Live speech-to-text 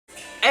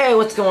Hey,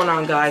 what's going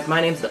on, guys?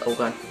 My name's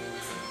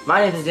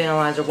My name is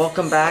Danielizer.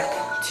 Welcome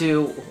back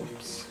to.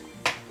 Oops.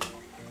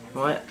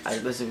 What?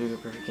 This is a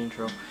perfect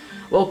intro.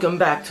 Welcome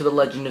back to The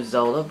Legend of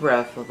Zelda: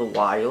 Breath of the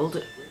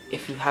Wild.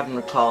 If you haven't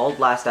recalled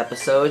last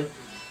episode,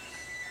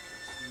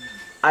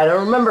 I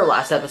don't remember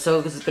last episode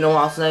because it's been a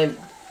while since I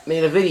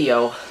made a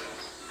video.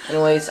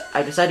 Anyways,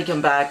 I decided to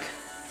come back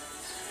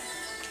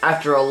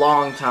after a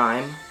long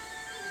time,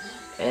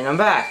 and I'm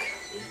back.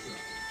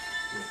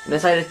 I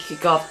decided to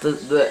kick off the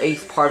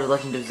 8th part of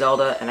Legend of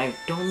Zelda, and I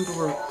don't remember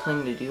what we're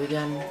planning to do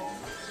again.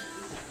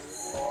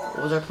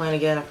 What was our plan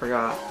again? I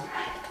forgot.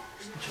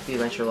 It should be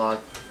adventure log.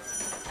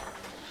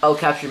 Oh,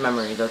 capture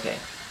memories. Okay.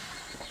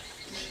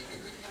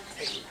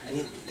 Hey, I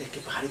need to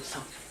get behind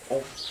some.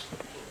 Oh,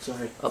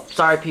 sorry. Oh,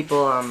 sorry,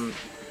 people.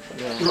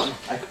 Yeah. No,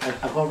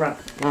 I'll go around.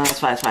 No, it's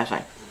fine. It's fine. It's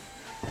fine.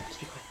 Just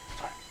be quiet.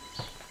 Sorry.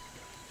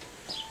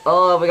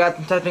 Oh, we got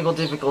some technical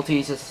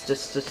difficulties.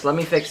 Just let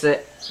me fix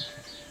it.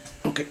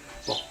 Okay.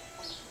 Well.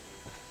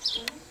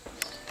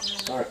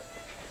 Sorry.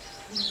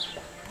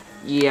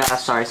 Yeah,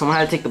 sorry. Someone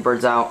had to take the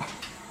birds out.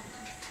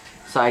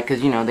 Sorry,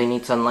 because, you know, they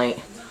need sunlight.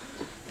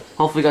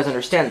 Hopefully you guys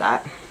understand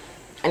that.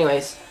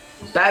 Anyways,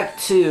 back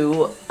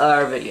to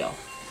our video.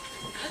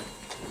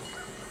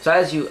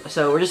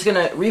 So we're just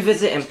gonna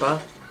revisit Impa,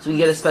 so we can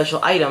get a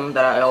special item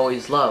that I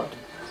always loved.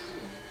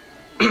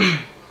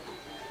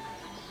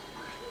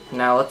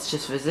 Now let's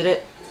just visit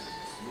it.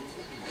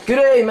 Good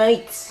day,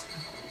 mates!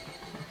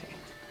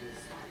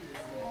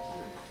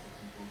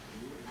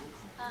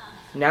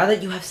 Now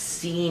that you have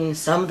seen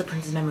some of the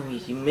prince's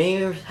memories, you may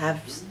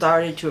have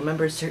started to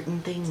remember certain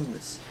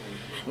things.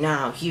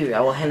 Now, here, I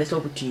will hand this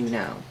over to you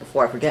now,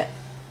 before I forget.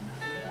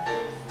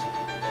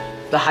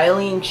 The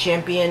Hylian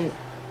Champion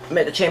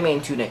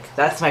Tunic.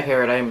 That's my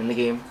favorite item in the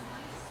game.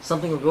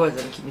 Something rewards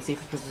that can keep me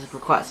safe because of this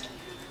request.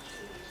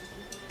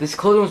 This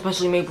clothing was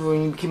specially made for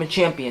when you became a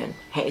champion.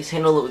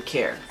 Handle it with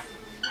care.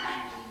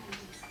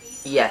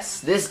 Yes,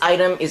 this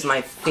item is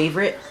my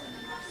favorite.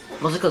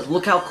 Mostly because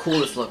look how cool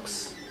this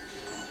looks.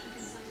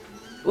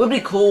 It would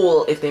be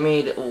cool if they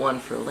made one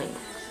for Link.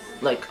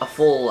 Like, a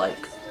full,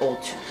 like, old...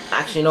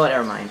 Actually, no,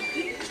 never mind.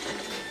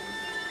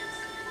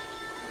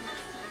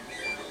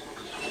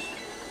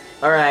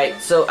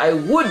 Alright, so I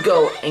would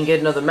go and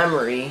get another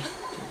memory,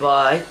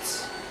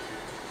 but...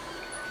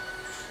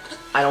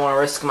 I don't want to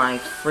risk my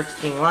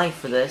freaking life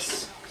for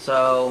this,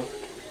 so...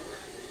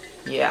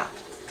 Yeah.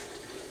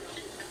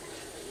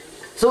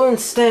 So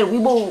instead, we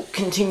will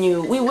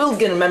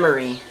get a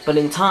memory, but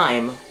in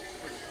time.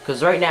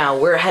 Because right now,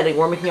 we're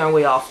making our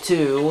way off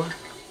to...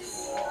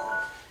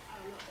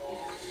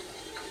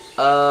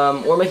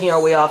 we're making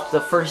our way off to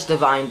the first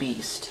Divine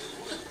Beast.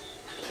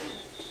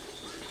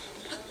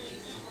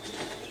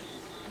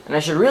 And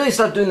I should really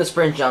stop doing the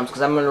sprint jumps,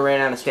 because I'm going to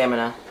run out of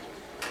stamina.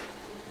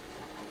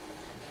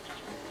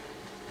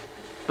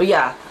 But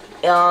yeah,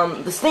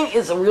 this thing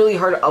is really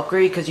hard to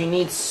upgrade, because you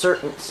need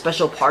certain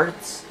special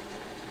parts.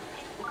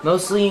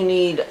 Mostly you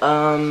need,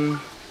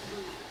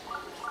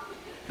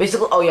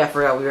 basically, oh yeah, I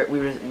forgot, we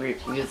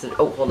visited,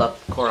 oh, hold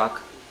up, Korok.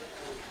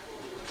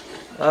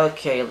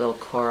 Okay, little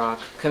Korok,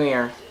 come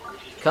here.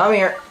 Come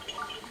here.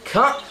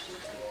 Come!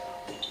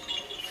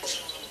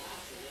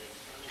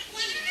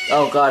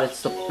 Oh god,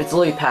 it's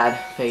Lily Pad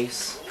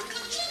face.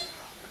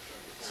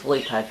 It's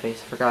Lily Pad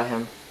face, I forgot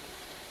him.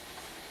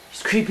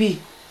 He's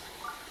creepy!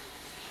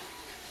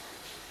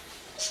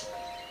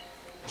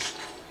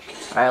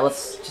 Alright,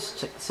 let's just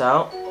check this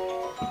out.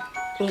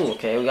 Ooh,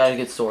 okay, we got a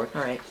good sword,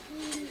 alright.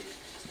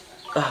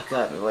 Oh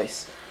god, my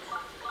voice.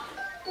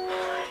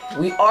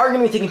 We are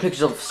going to be taking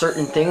pictures of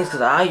certain things because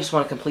I just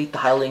want to complete the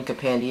Hylian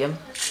Compendium.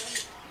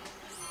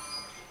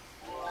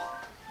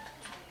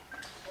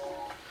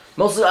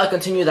 Mostly I'll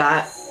continue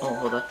that. Oh,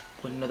 hold up.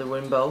 With another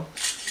wooden bow.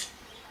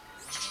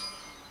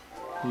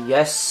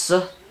 Yes.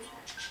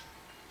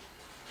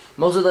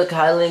 Most of the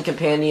Hylian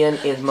Compendium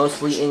is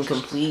mostly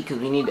incomplete because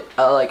we need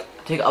to like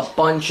take a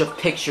bunch of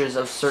pictures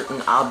of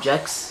certain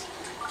objects.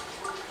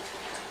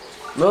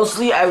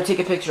 Mostly I would take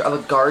a picture of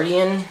a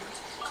guardian.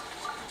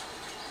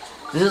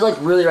 This is like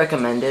really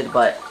recommended,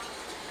 but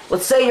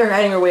let's say you're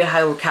heading your way to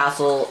Hyrule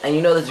Castle and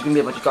you know there's gonna be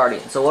a bunch of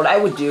guardians. So what I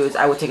would do is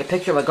I would take a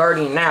picture of a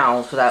guardian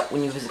now so that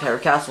when you visit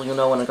Hyrule Castle you'll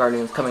know when a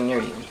guardian is coming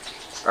near you.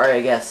 Or I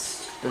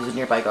guess there's a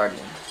nearby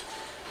guardian.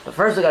 But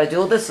first we gotta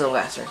deal with this little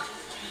bastard.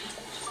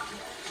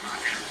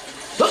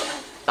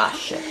 Ah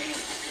shit.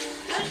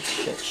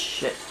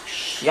 Shit.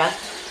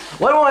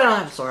 Why do I not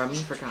have a sword? I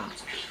forgot.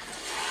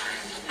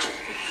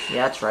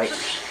 Yeah, that's right.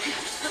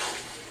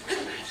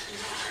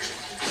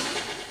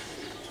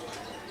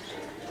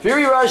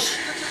 Fury Rush!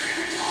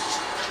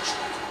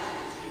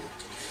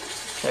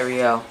 There we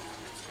go.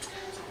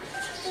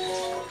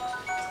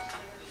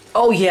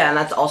 Oh yeah, and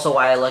that's also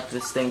why I like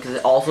this thing, because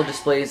it also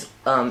displays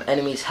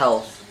enemies'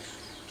 health.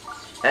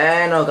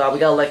 And oh god, we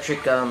got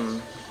electric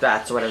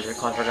bats or whatever they're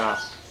called, I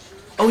forgot.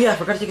 Oh yeah, I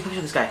forgot to take a picture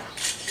of this guy.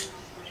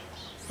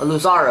 A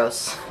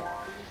Luzaros.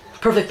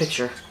 Perfect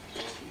picture.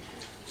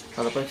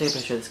 Hold up, let me take a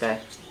picture of this guy.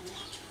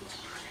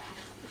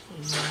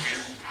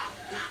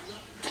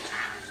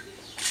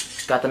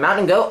 got the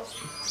mountain goat.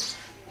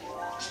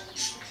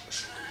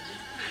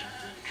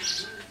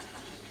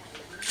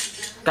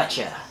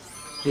 Gotcha.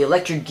 The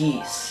electric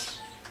geese.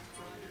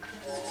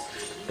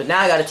 But now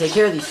I gotta take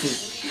care of these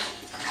two.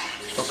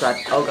 Oh god,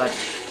 oh god.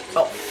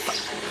 Oh, fuck.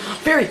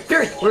 Fairy,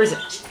 fairy, where is it?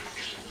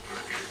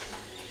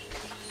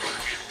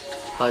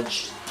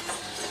 Fudge.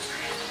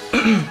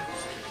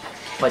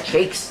 Fudge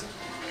cakes.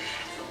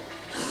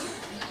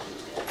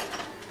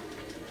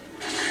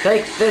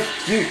 Take this,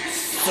 you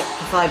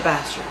simplified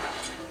bastard.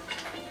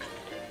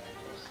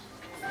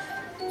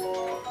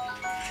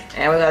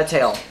 And we got a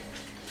tail.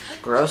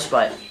 Gross,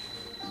 but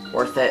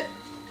worth it.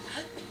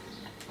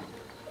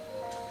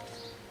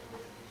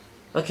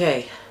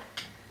 Okay.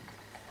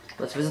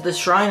 Let's visit this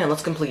shrine and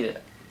let's complete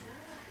it.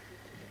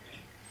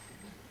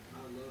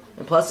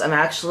 And plus, I'm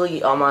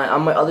actually on my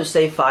other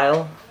save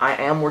file. I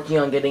am working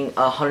on getting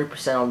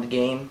 100% on the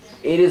game.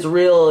 It is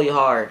really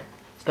hard,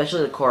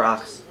 especially the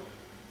Koroks.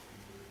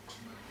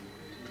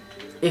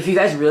 If you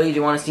guys really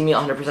do want to see me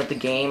 100% the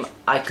game,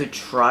 I could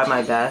try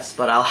my best,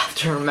 but I'll have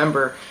to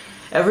remember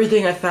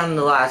everything I found in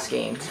the last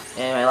game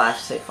and my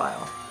last save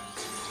file.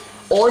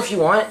 Or if you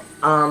want,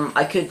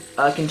 I could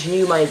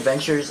continue my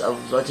adventures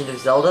of Legend of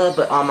Zelda,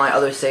 but on my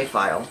other save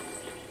file.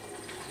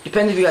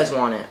 Depends if you guys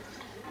want it.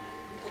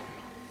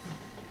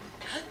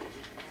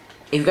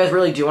 If you guys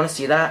really do want to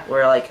see that,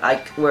 alright,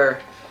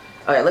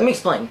 let me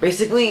explain.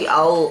 Basically,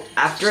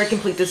 after I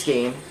complete this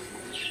game,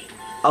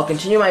 I'll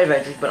continue my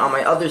adventures, but on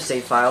my other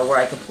save file, where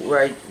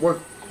I work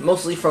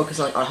mostly focus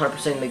on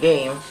 100% in the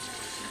game,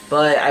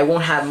 but I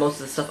won't have most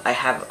of the stuff I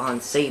have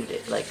unsaved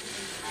it. Like,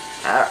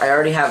 I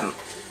already have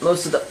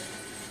most of the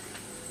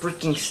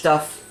freaking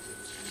stuff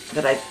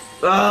that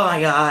oh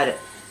my god.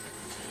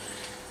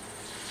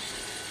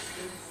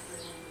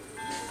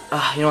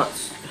 You know what?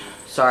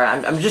 Sorry,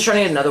 I'm just trying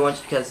to get another one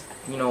because,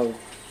 you know,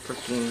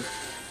 freaking.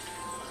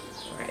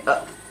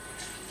 Alright,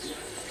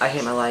 I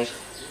hate my life.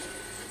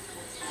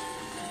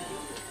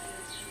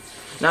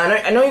 Now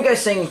I know you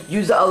guys saying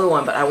use the other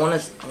one, but I wanna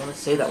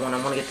save that one.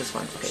 I wanna get this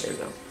one. Okay, there we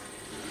go.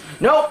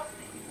 Nope.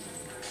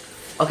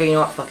 Okay, you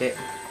know what? Fuck it.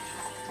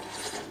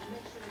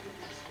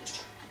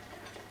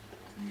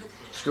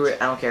 Screw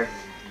it. I don't care.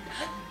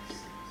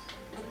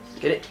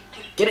 Get it.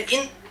 Get it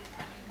in.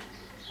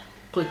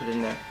 Please put it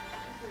in there.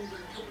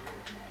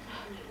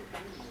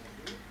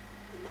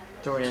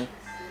 Throw it in.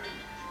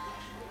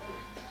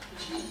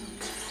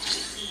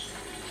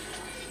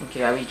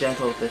 Okay, I'll be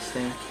gentle with this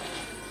thing.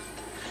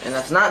 And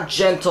that's not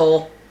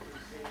gentle.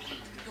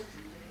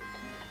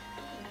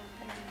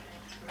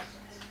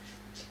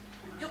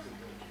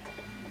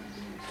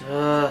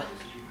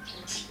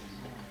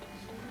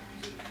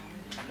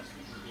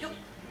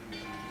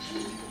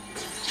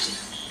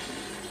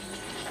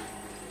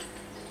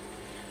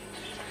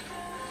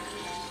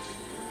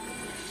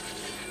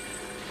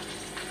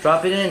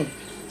 Drop it in.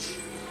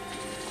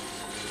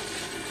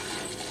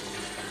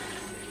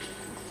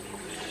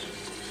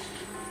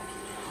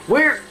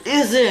 Where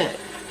is it?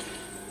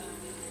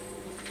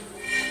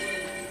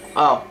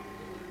 Oh.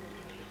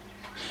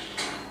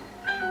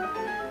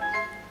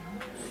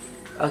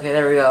 Okay,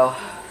 there we go.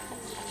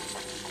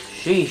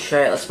 Sheesh,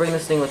 alright, let's bring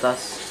this thing with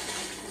us.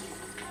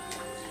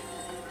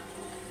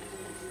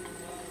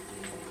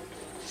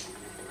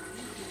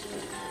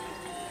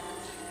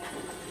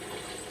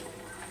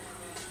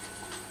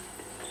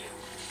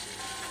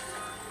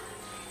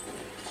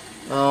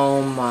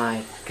 Oh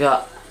my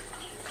god.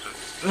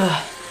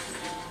 Ugh.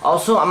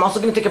 Also, I'm also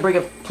gonna take a break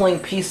of playing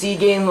PC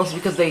games, mostly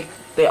because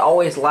they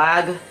always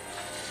lag.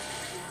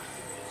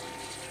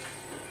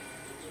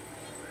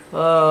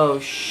 Oh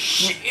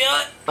shit!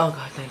 Oh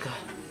god, thank god.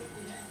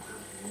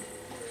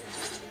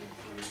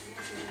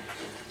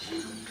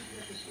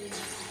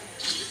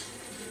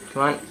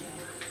 Come on.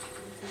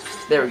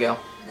 There we go.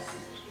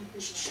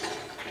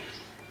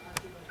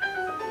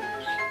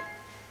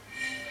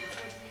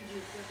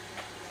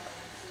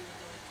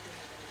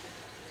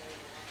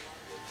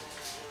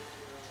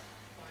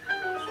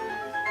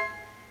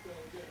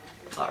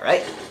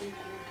 Alright.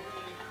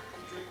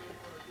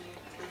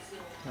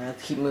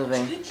 Let's keep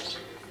moving.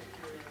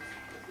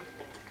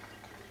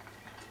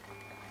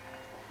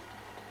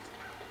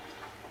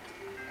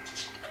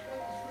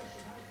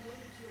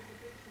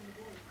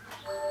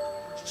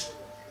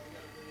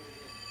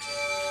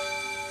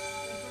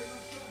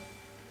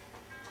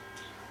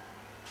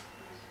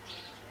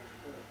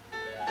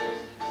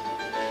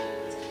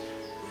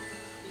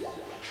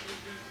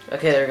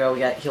 Okay, there we go, we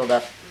got healed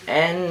up.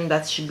 And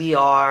that should be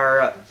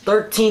our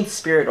 13th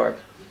Spirit Orb.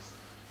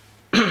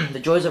 The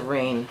joys of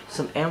rain.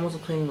 Some animals are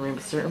playing in the rain,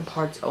 but certain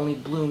parts only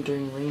bloom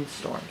during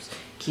rainstorms.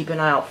 Keep an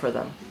eye out for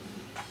them.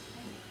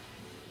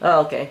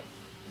 Oh, okay.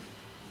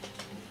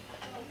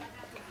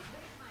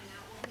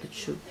 The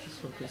choke is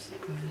focused.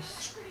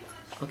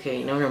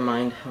 Okay, no, never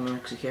mind. I don't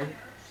actually care.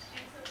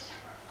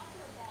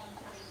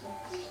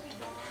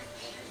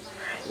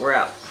 Alright, we're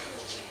out.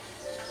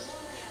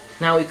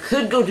 Now we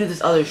could go do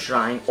this other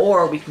shrine,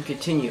 or we can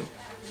continue.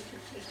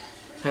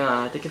 Hang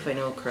on, I think if I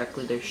know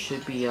correctly, there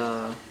should be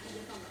a...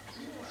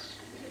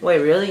 Wait,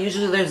 really?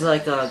 Usually there's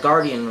like a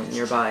guardian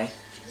nearby.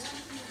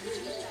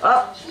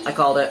 Oh, I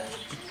called it.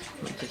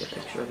 Let me take a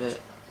picture of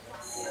it.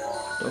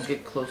 Don't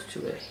get close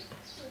to it.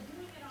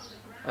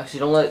 Actually,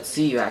 don't let it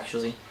see you,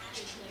 actually.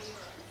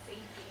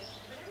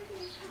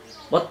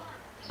 What?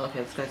 Okay,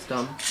 this guy's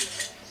dumb.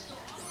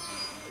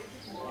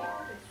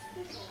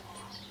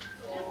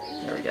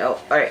 There we go.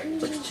 Alright,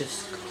 let's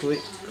just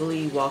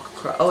quickly walk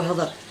across. Oh,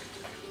 hold up.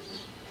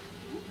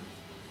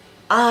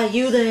 Ah,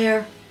 you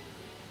there?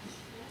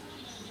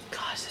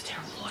 Gosh, that's a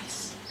terrible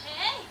voice.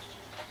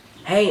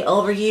 Hey,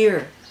 over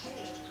here.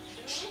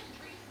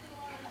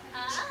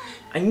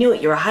 I knew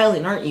it. You're a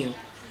Hylian, aren't you?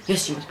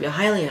 Yes, you must be a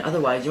Hylian.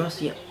 Otherwise, you must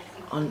be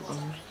on.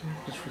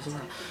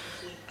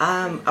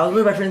 I was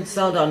with my friend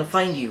Zelda to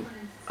find you.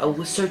 I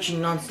was searching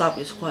non-stop.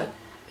 Guess what?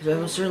 I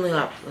was certainly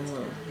not.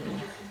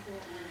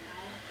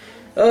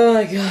 Oh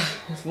my god,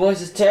 this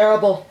voice is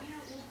terrible.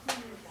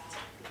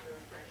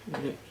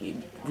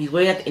 He's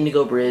waiting at the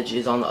Indigo Bridge.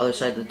 Is on the other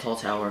side of the tall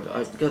tower.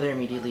 Go there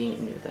immediately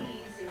and meet them.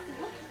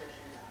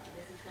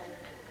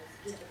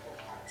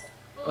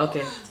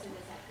 Okay.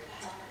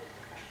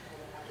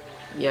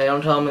 Yeah,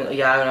 don't tell him.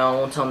 Yeah, I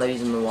won't tell him that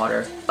he's in the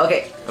water.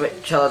 Okay, I mean,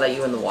 tell her that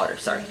you're in the water.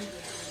 Sorry.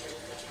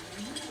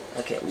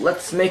 Okay,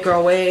 let's make our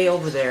way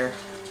over there.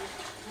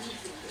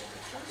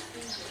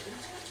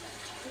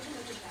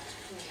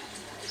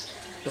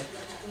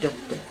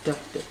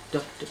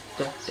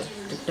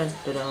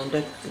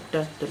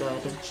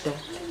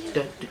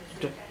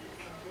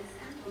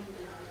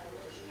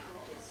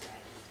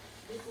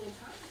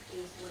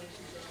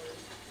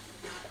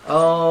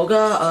 Oh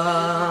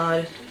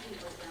God.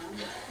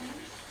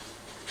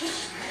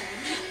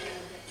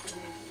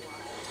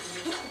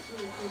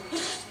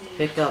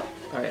 Pick up.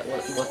 Alright,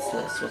 what's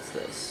this? What's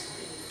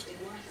this?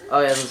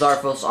 Oh yeah, the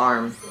Zarfos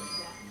arm.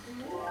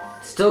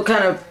 Still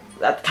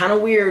that's kind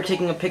of weird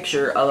taking a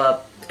picture of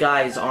a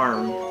guy's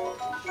arm.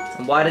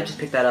 And why did I just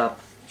pick that up?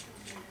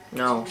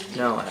 No,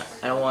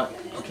 I don't want.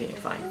 Okay,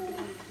 fine.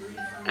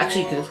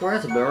 Actually, can this work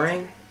as a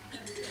boomerang?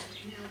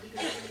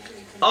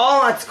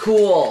 Oh, that's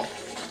cool.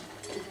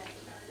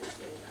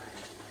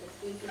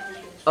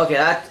 Okay,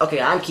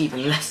 I'm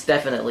keeping this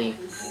definitely.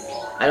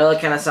 I know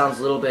that kind of sounds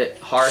a little bit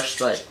harsh,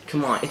 but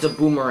come on, it's a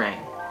boomerang.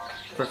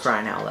 For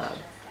crying out loud.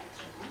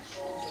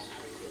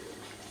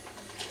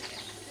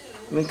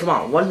 I mean, come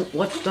on,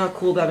 what's not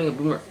cool about having a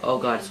boomerang? Oh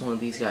god, it's one of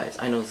these guys.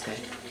 I know this guy.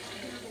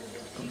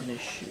 I'm gonna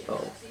shoot.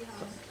 Oh,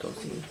 don't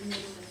see me.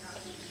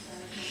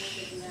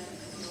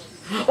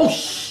 Oh,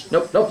 shh!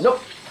 Nope.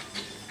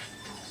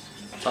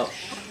 Oh,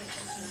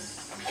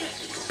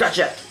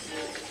 gotcha!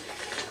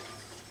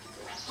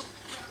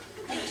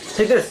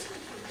 Take this!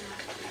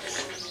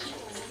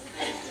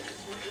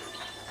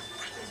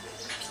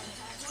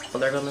 Oh,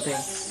 there goes my thing.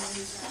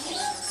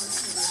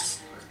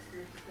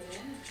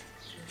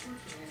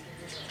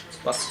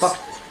 Fuck.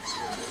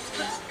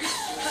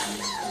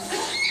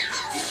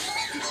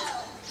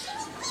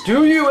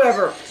 Do you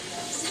ever?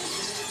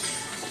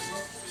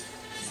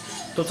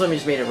 Don't tell me you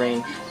just made it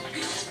rain.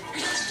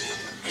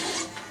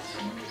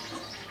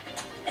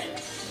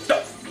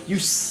 You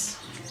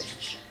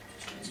bitch.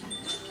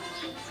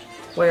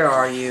 Where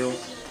are you?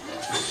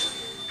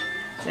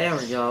 There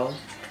we go.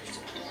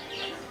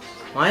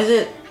 Why is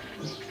it?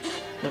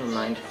 Never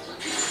mind.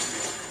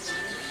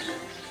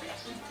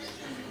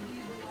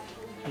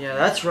 Yeah,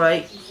 that's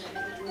right.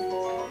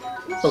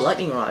 The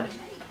lightning rod.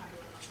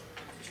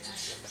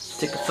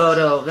 Take a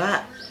photo of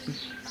that.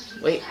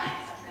 Wait.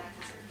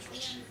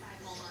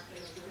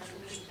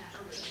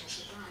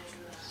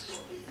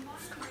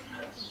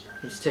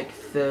 Let's take a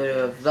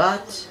photo of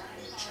that.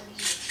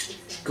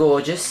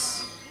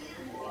 Gorgeous.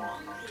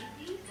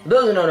 For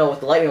those who don't know what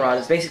the lightning rod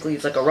is, basically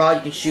it's like a rod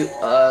you can shoot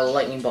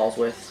lightning balls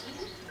with.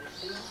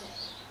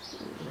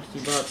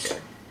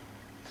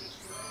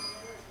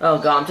 Oh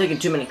god, I'm taking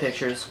too many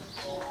pictures.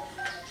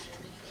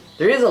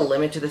 There is a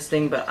limit to this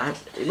thing, but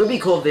it would be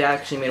cool if they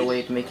actually made a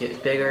way to make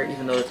it bigger,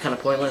 even though it's kind of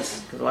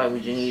pointless, because why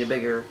would you need a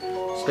bigger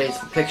space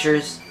for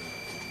pictures?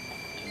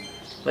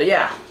 But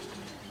yeah.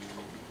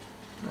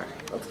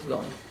 Alright, let's keep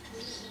going.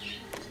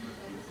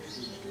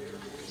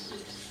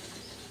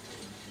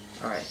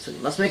 Alright, so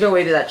let's make our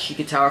way to that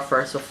Sheikah Tower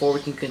first before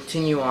we can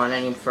continue on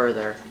any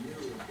further.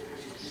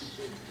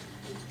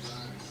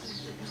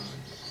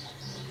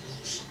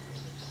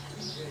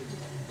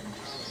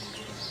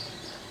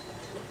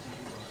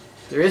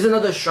 There is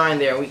another shrine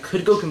there. We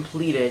could go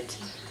complete it,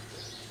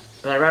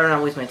 but I'd rather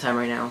not waste my time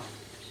right now.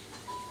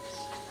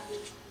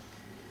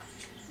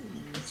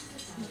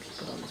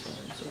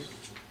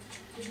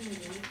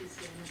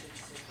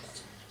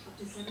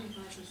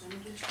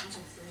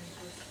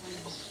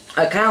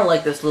 I kind of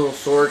like this little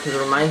sword because it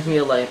reminds me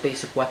of like a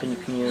basic weapon you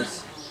can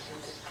use.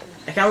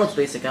 It kind of looks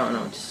basic. I don't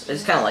know. I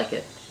just kind of like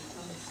it.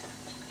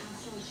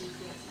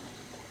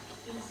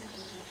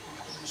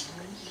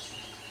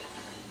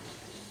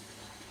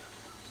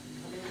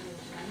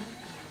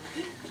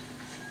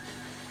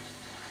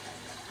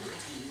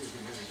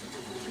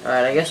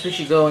 Alright, I guess we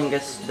should go and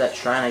get to that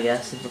shrine, I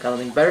guess, if we've got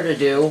something better to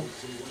do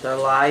with our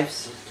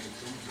lives.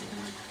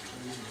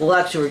 We'll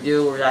actually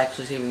we're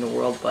actually saving the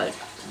world, but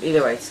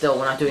either way, still,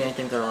 we're not doing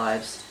anything with our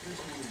lives.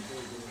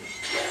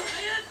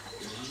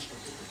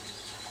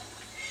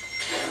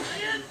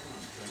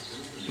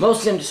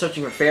 Mostly I'm just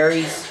searching for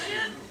fairies.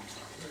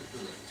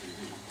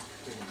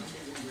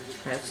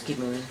 Alright, let's keep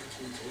moving.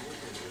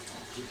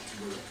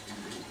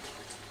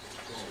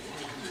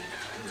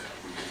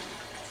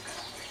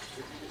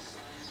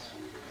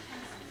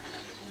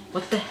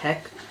 What the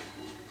heck?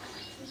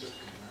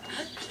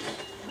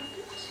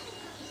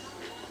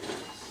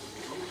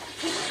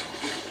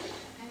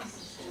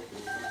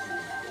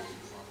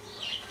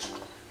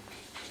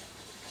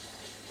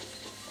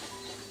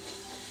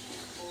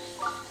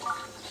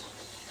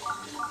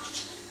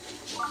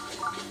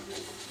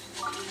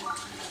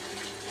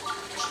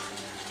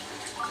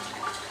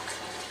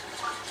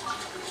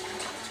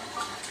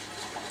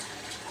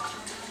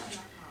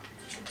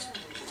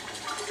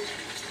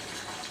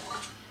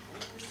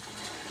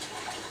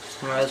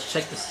 Alright, let's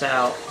check this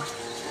out.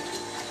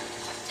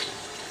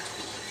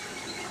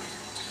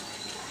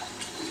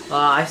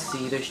 Ah, I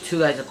see. There's two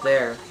guys up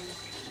there.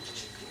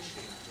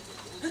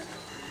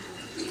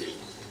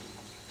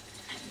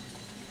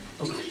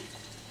 Okay.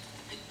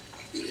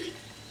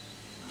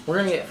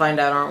 We're gonna find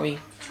out, aren't we?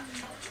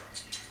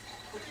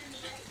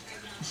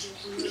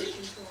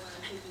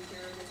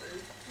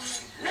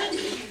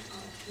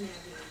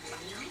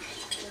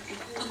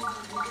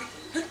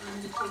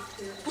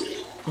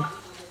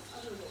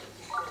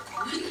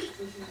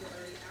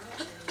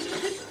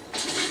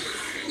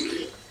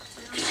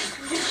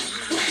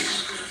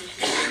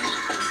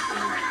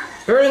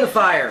 Burn in the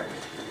fire!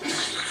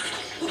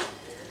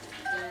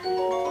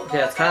 Okay,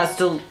 that's kind of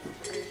still...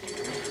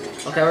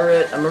 Okay,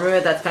 I'm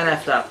remembering that's kind of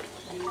effed up.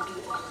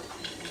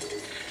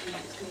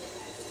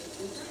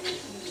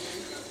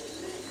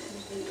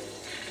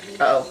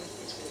 Uh-oh.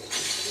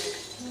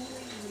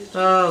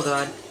 Oh,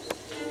 God.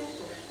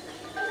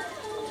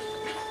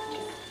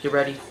 Get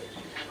ready.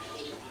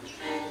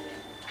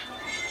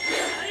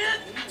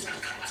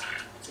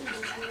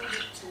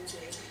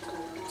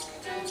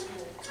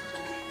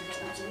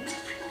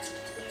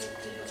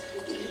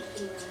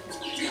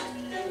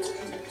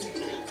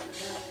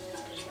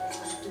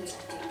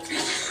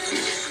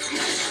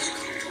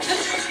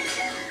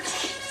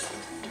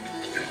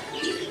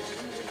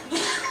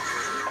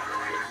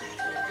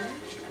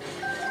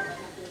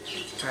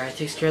 Alright,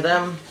 takes care of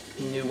them.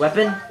 New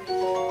weapon.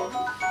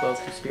 Bow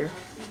spear.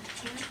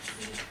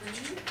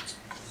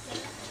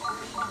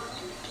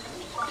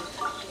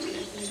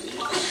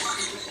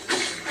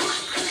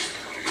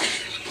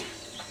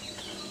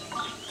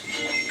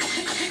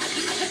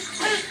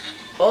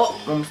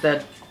 Oh, almost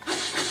dead.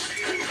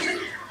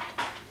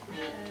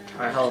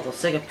 Alright, hold on.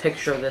 Let's take a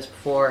picture of this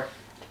before.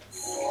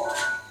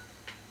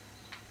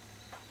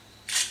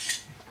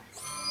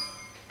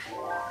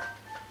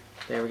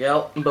 There we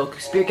go. Boku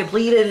spear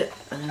completed.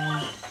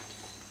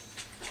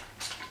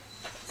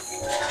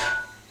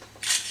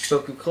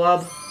 Boku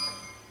club.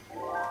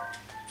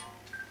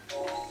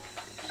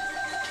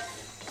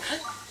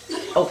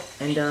 Oh,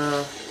 and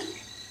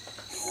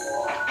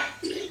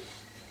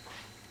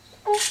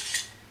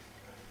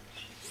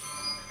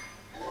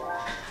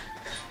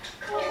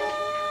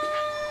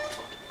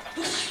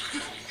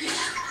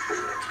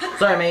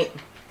sorry, mate.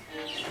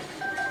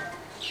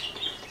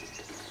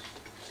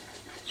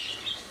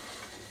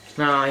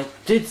 Now, I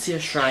did see a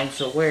shrine,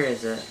 so where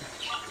is it?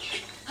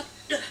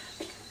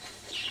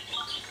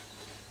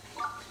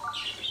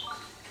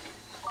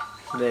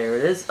 There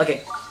it is.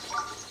 Okay.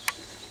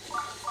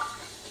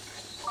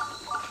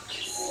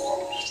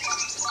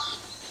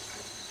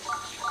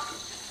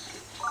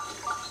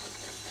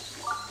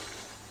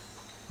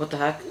 What the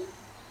heck?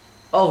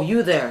 Oh,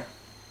 you there.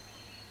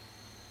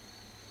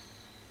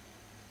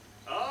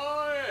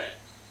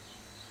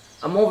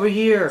 I'm over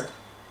here.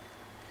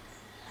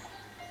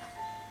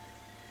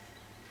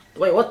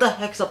 Wait, what the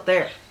heck's up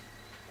there?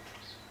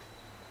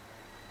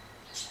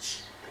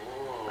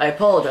 I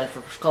apologize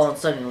for calling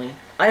suddenly.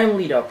 I am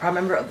Lito, a proud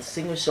member of the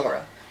Sigma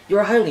Sora. You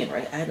are a Hylian,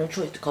 right? I had no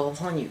choice to call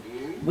upon you.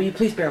 Will you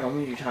please spare a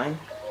moment of your time?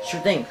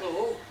 Sure thing.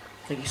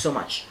 Thank you so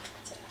much.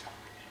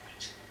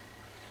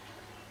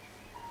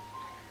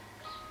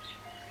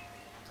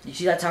 You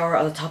see that tower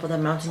on the top of that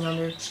mountain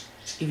yonder?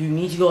 If you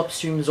need to go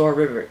upstream the Zora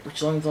River,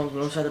 which runs along the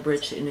north side of the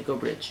bridge to Indigo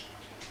Bridge.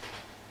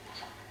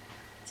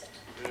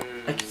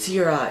 I can see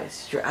your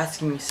eyes. You're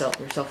asking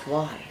yourself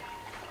why.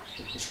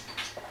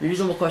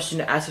 Reasonable question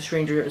to ask a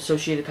stranger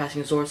associated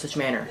passing Zora in such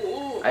manner.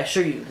 I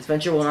assure you, this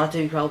venture will not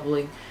take you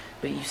probably,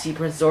 but you see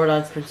Prince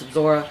Zordon, Prince of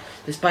Zora,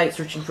 despite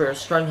searching for a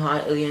strong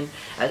Hylian,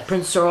 as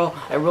Prince Zoro,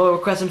 I will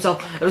request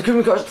himself,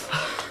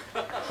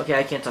 Okay,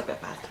 I can't talk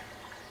that fast.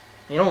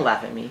 You don't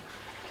laugh at me.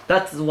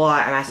 That's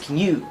why I'm asking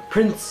you,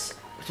 Prince,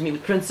 to meet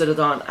with Prince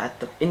Zordon at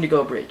the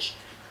Indigo Bridge,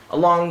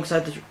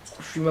 alongside the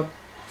stream of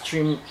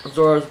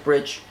Zora's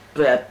bridge.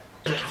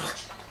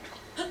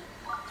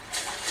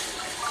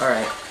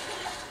 Alright.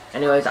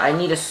 Anyways, I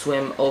need to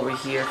swim over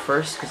here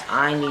first, because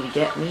I need to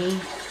get me...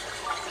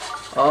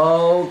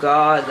 Oh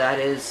god, that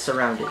is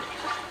surrounded.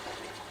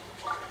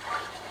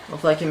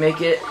 Hopefully I can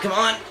make it. Come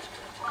on!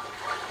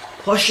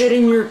 Push it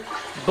in your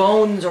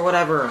bones or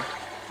whatever.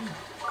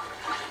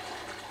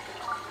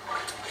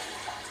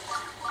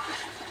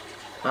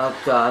 Oh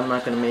god, I'm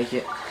not gonna make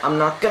it. I'm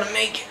not gonna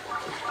make it.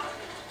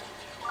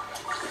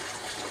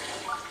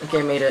 Okay,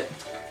 I made it.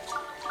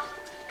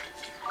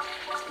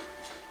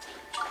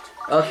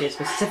 Okay,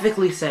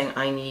 specifically saying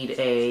I need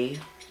a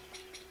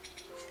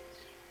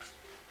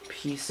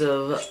piece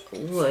of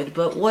wood,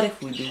 but what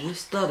if we do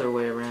this the other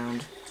way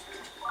around?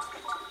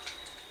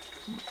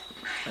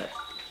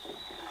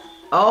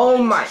 Oh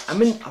my, I'm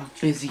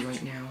busy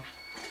right now.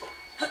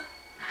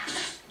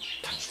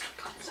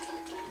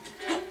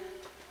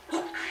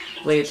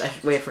 Wait, I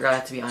forgot it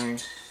had to be iron.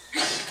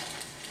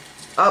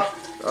 Up!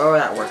 Oh,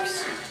 that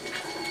works.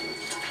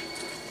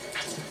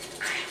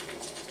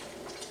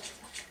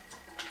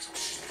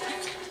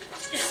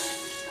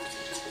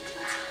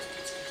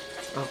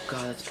 Oh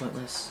god, that's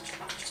pointless.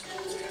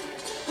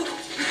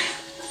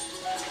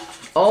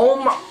 Oh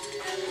my...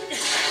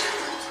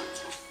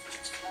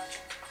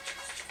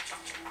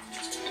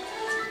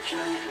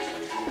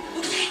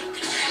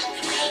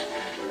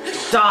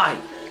 Die!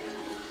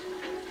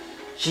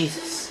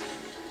 Jesus.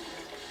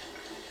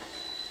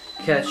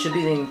 Okay, that should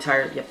be the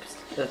entire... Yep,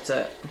 that's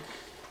it.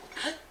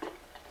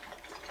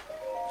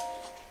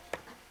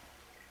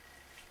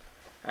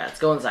 Alright, let's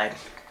go inside.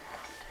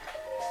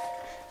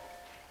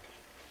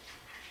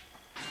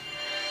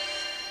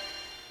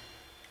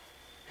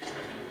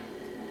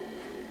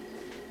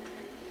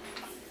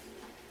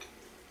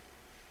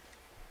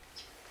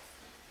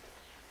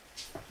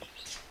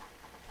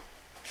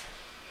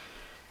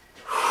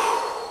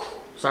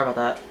 Sorry about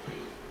that.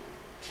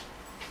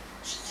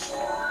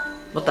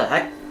 What the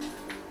heck?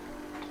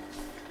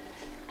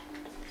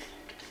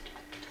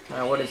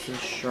 Alright, what is this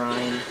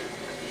shrine?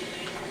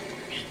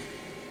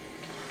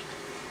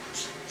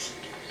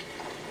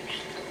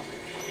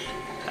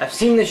 I've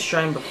seen this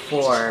shrine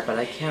before, but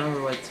I can't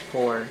remember what it's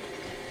for.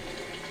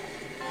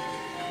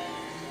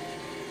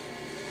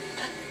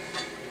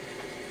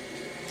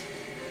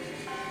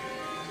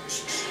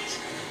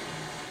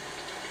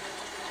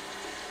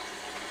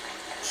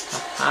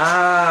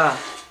 Ah!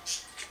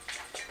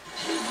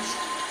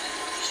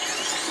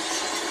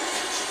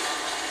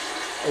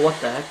 What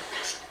the heck?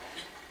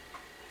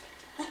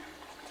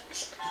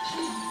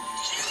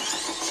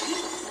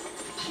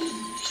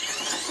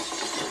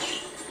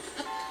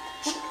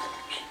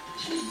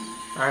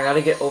 Alright, I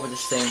gotta get over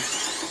this thing.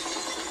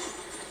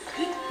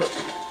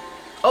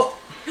 Oh!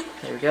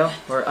 There we go.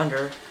 We're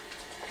under.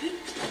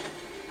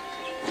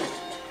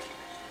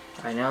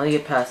 Alright, now we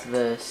get past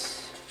this.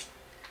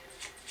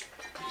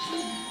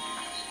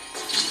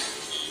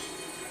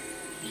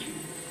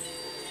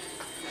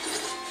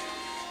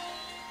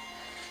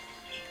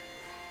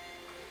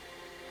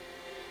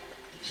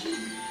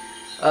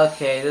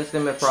 Okay, this is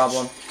gonna be a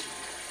problem.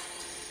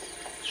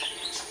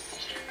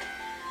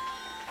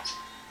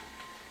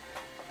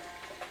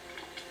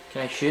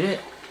 Can I shoot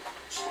it?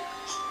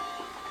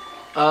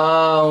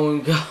 Oh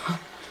god.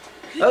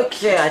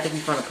 Okay, I think we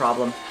found a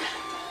problem.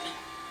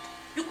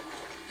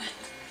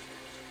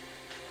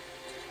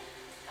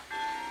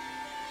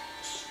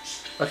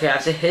 Okay, I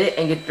have to hit it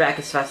and get back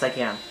as fast as I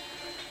can.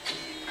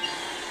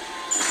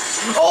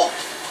 Oh!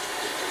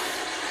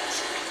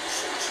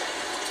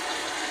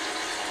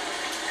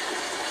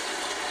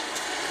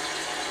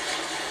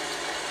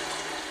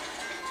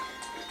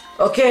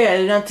 Okay, I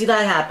did not see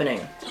that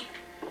happening.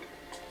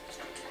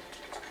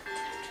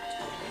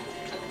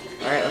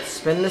 Alright, let's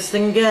spin this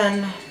thing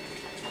again.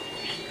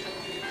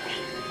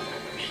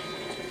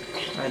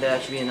 Alright,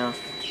 that should be enough.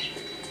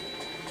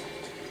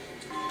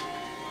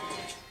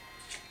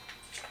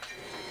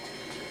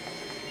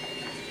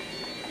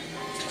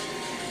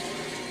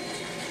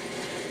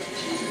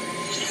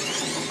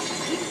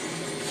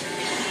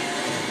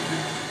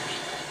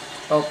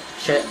 Oh,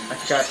 shit, I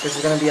forgot. This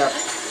is gonna be up.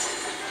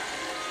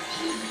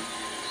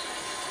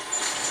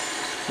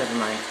 Never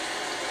mind.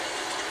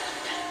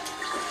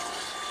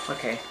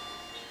 Okay.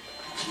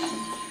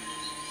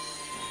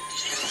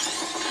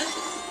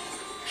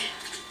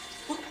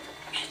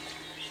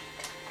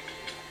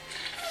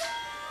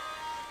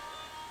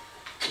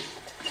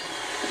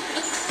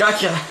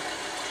 Gotcha!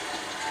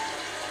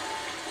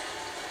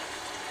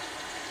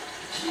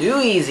 Too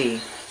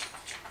easy.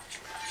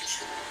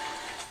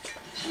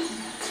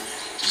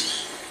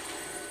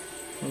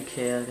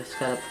 Okay, I just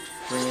gotta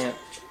bring it.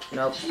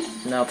 Nope,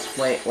 nope,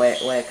 wait,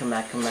 come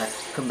back.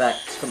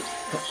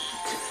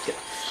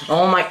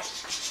 Oh my...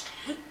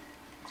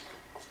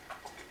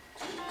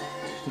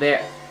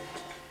 There.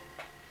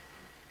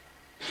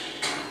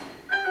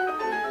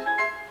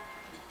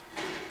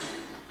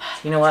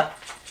 You know what?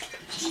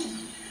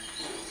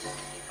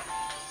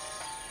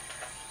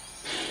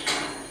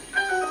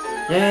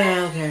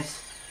 Yeah, who cares?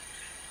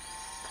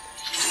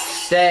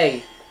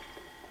 Stay.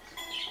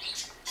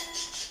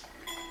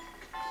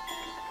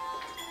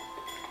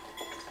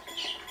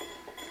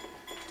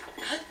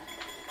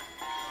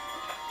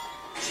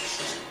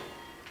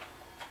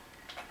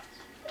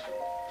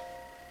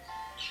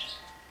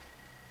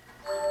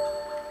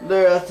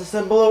 There, that's a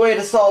simpler way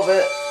to solve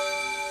it.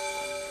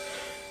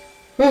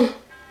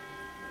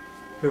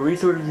 The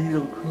resources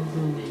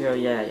here,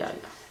 yeah.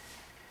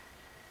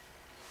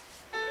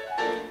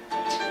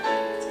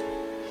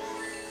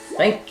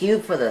 Thank you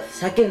for the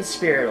second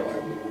spirit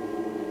orb.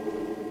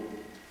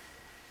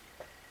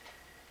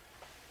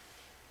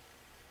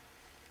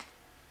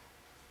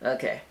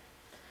 Okay.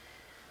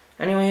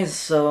 Anyways,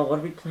 so what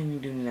are we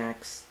planning to do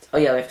next? Oh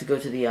yeah, we have to go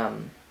to the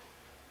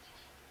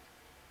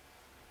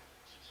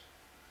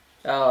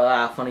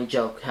funny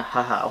joke.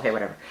 Haha. Okay,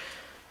 whatever.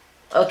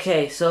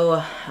 Okay, so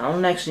I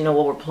don't actually know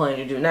what we're planning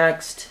to do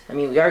next. I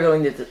mean, we are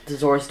going to the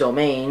Zora's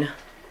Domain,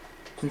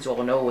 since we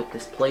all know what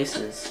this place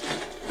is.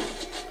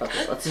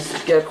 Okay, let's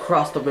just get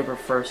across the river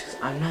first, because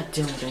I'm not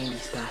dealing with any of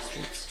these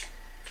bastards.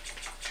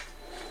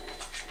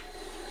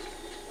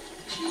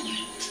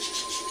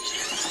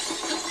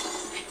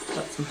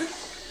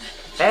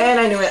 And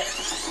I knew it!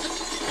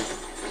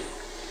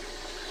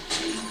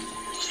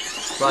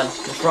 Run,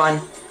 just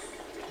run.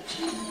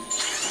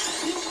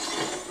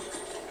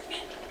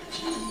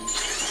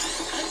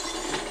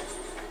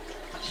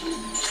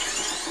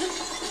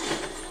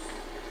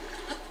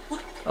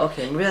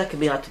 Okay, maybe that could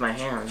be out to my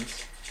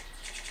hands.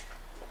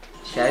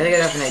 Okay, I think I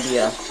have an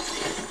idea.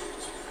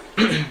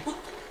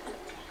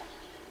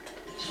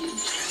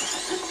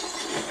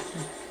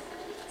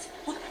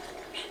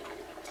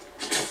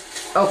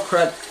 Oh,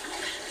 crud.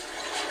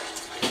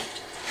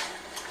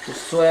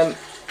 Just swim.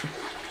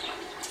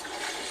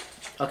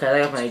 Okay, I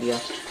have an idea.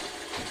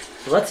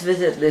 So let's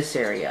visit this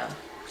area.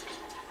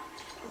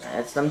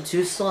 That's them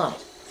too slow.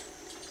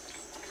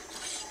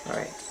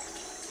 Alright.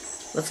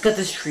 Let's cut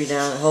this tree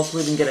down and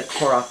hopefully we can get a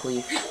Korok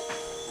leaf.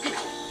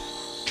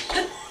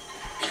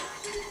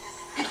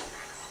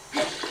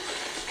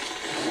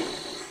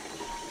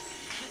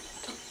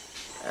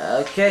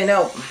 Okay,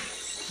 no.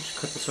 Just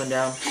cut this one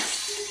down.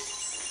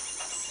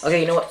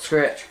 Okay, you know what?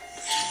 Screw it.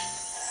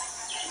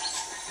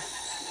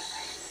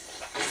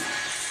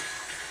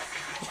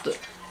 What the?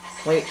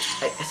 Wait,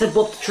 I said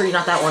blow up the tree,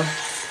 not that one.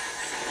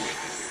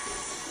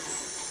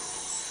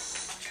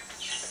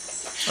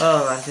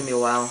 Oh, that's gonna be a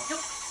while.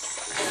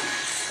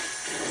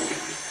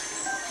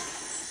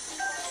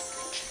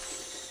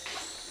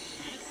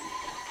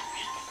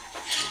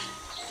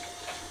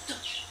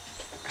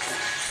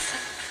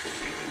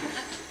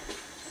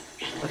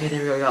 Okay,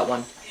 there we go, we got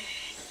one.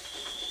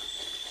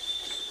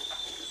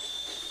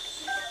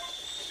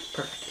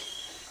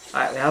 Perfect.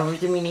 Alright, we have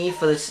everything we need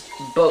for this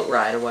boat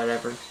ride or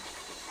whatever.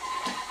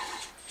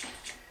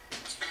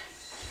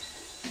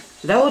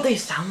 Is that what they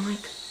sound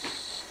like?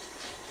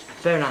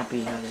 Better not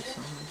be how they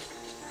sound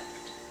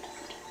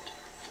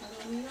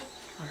like.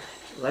 Alright,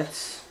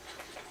 let's...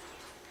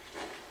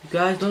 You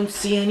guys don't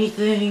see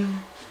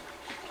anything?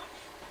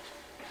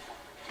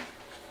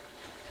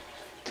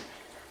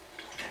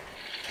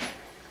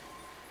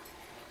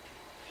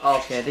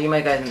 Okay, I think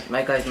my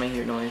guys might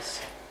hear noise.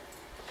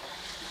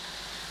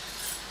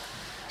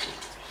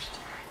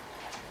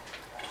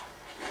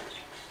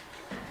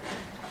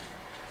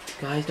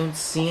 Guys, don't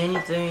see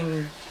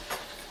anything.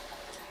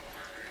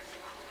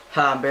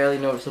 Ha, barely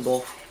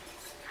noticeable.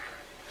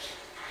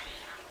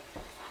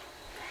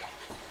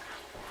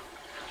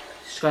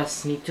 Just gotta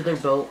sneak to their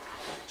boat.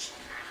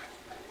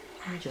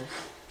 And just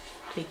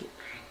take it.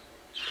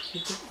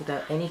 Take it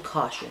without any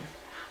caution.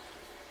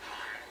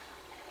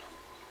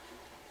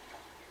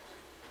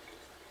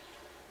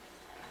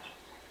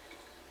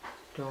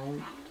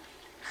 Don't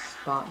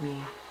spot me.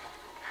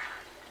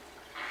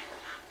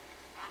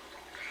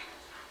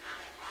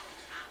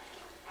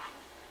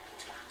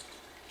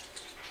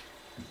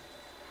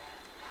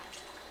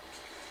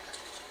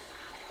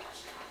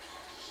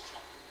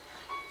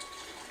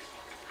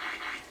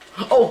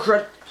 Oh,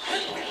 crud!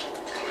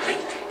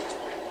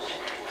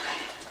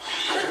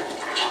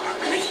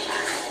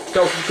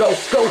 Go, go,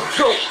 go,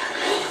 go!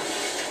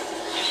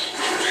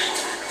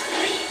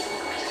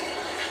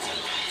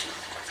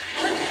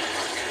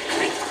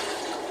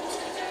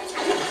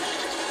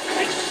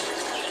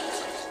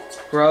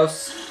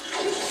 Gross.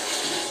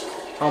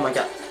 Oh my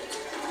god.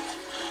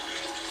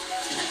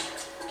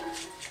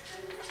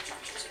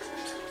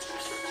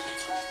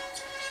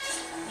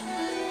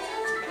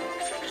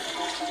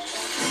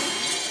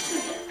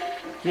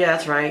 Yeah,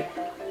 that's right.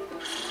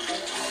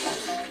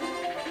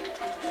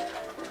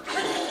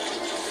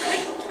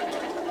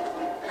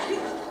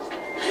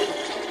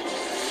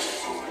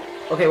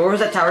 Okay, where was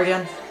that tower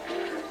again?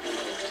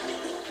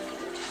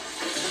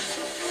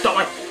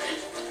 Don't.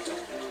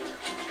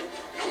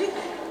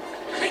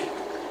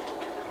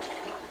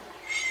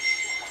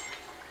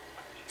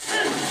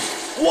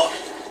 What?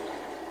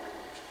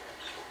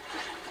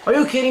 Are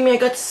you kidding me? I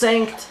got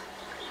sanked.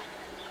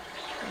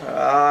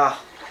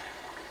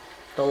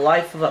 The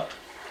life of a...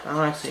 I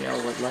don't actually know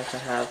what life I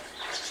have.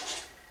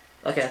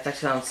 Okay, that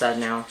actually sounds sad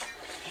now.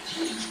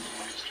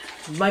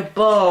 My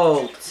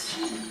boat!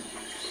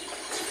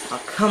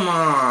 Oh, come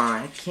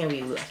on! I can't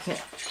be... I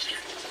can't...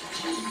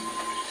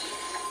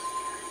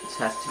 This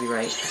has to be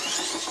right.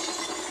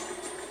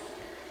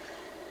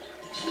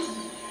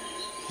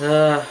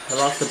 I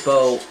lost the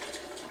boat.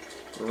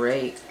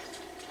 Great.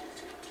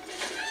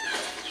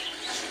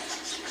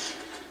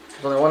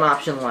 There's only one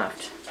option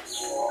left.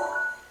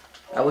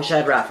 I wish I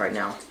had Raph right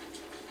now.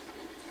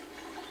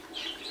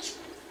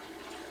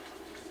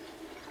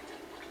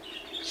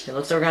 Okay,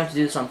 looks like we're gonna have to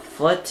do this on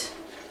foot.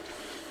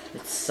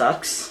 It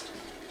sucks.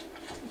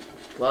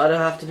 But I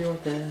have to deal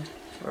with it.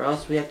 Or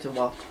else we have to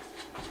walk.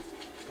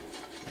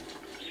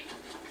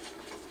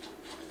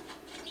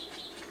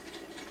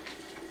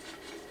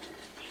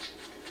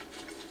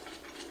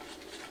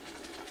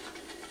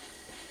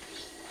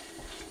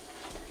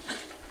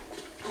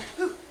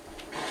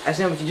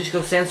 Actually, no, we can just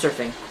go sand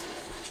surfing.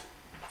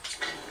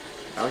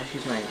 I'll just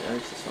use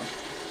this one.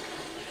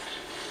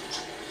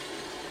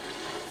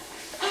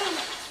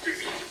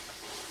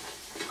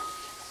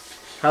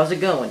 How's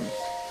it going?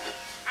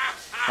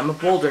 I'm a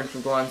boulder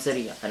from Goron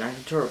City, and I'm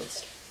a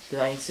tourist.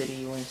 Designing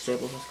city when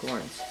stables and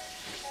Gorons.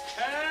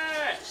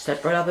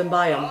 Step right up and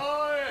buy them.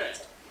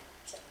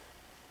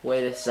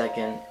 Wait a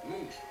second.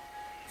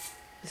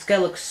 This guy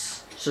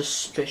looks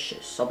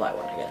suspicious. I'll buy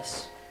one, I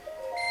guess.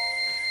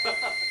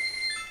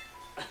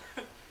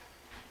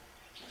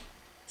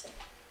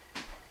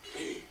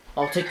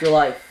 I'll take your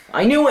life.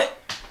 I knew it!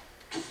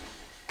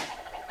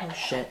 Oh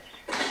shit.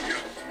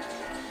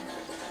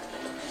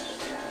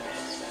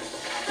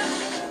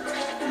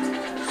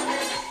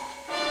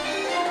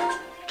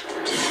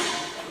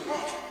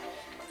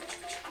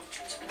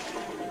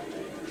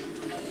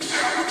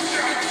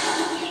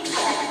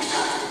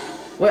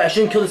 Wait, I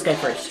shouldn't kill this guy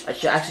first. I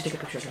should actually take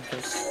a picture of him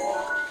first.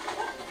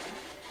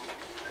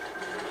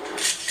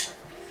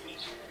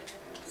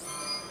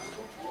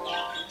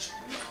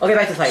 Okay,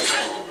 back to the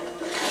fight.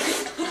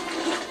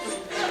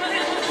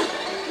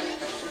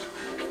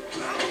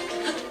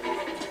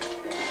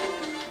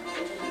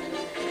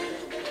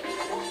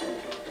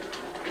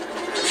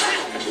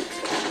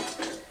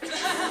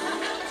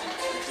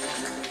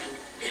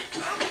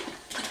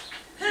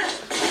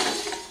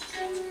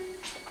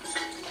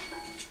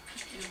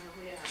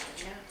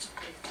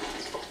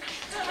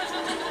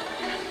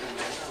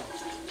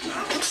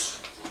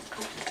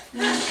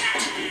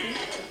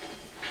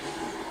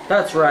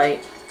 That's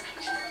right.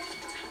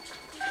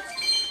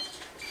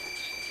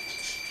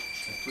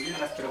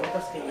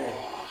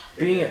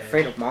 Being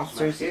afraid of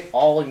monsters is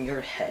all in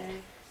your head.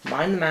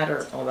 Mind the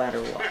matter no matter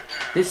what.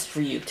 This is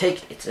for you.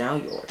 Take it. It's now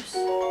yours.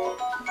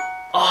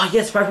 Oh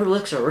yes, Piper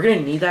Elixir. We're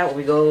gonna need that when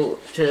we go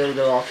to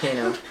the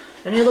volcano.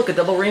 And hey look, a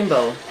double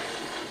rainbow.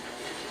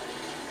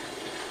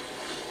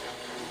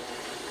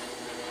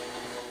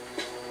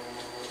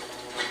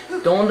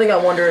 The only thing I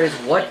wonder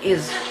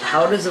is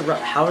how does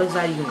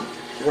that even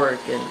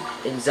work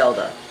in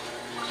Zelda?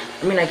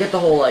 I mean, I get the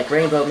whole like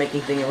rainbow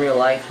making thing in real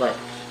life, but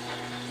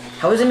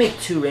how does it make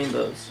two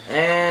rainbows?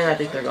 And I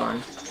think they're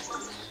gone.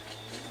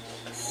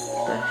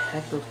 The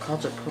heck, those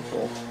clouds are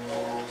purple.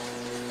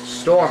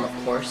 Storm,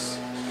 of course.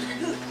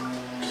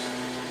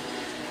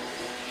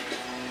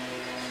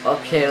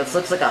 Okay, this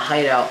looks like a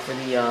hideout for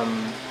the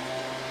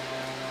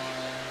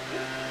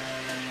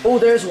Oh,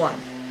 there's one.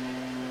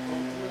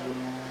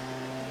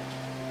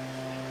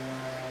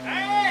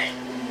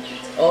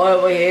 Oh,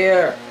 over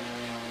here.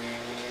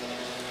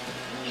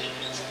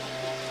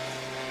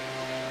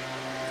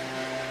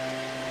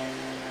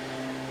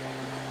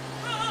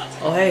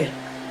 Oh, hey.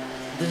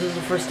 This is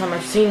the first time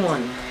I've seen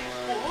one.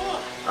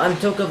 I'm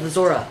Toka of the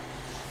Zora.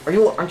 Aren't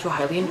you a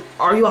Hylian?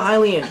 Are you a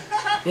Hylian?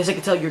 Yes, I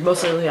can tell you're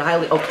most likely a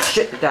Hylian. Oh,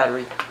 shit, the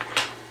battery.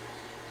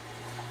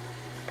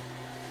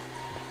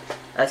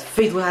 As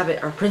fate will have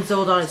it, our Prince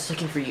Zeldon is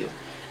looking for you.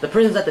 The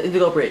prince is at the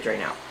Indigo Bridge right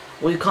now.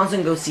 Will you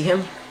constantly go see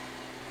him?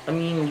 I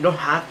mean, you don't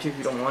have to if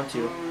you don't want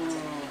to.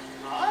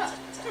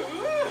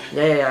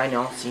 Yeah, I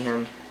know. I'll see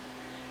him.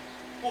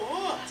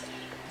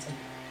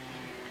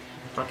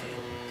 Okay.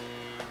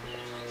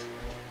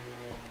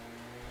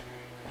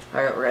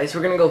 Alright, guys,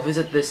 we're gonna go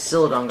visit this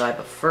Celadon guy,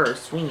 but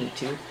first, we need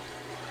to.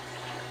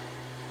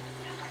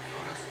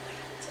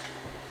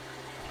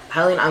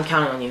 Hylian, I'm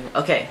counting on you.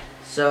 Okay,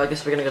 so I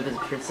guess we're gonna go visit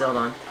Prince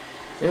Celadon.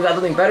 We've got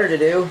something better to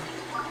do.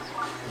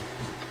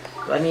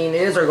 But, I mean,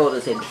 it is our goal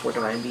to save the 4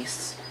 Divine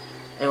Beasts.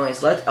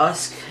 Anyways, let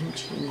us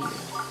continue.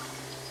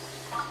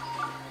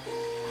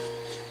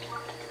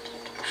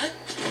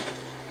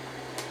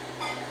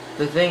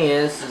 The thing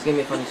is, this is gonna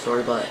be a funny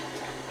story, but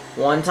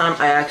one time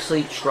I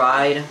actually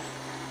tried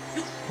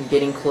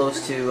getting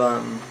close to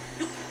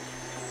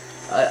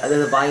the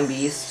Divine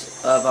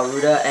Beast of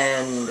Aruda,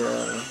 and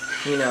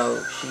you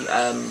know, she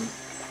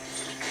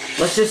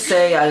let's just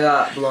say I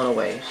got blown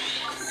away.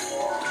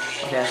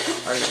 Okay,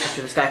 alright,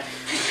 picture this guy.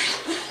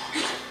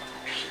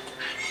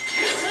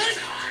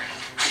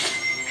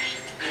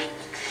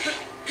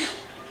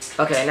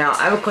 Okay, now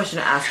I have a question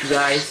to ask you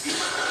guys.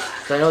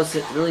 So I know it's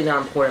really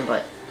not important,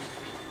 but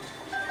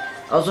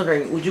I was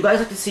wondering, would you guys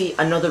like to see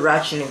another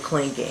Ratchet and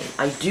Clank game?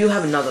 I do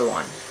have another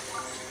one.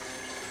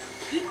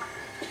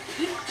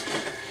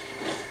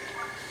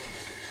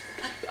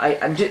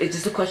 It's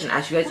just a question to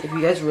ask you guys if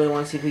you guys really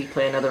want to see me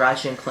play another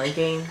Ratchet and Clank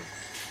game,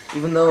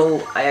 even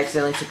though I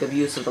accidentally took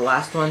abuse of the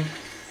last one. Ooh,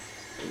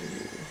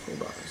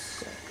 hold on a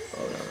sec.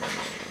 Oh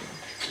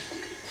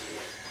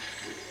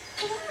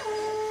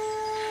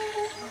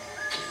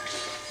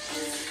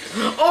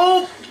no.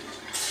 Oh!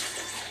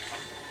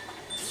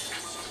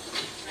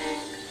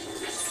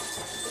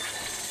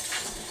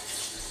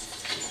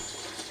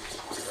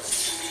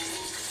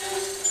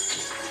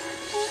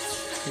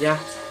 Yeah.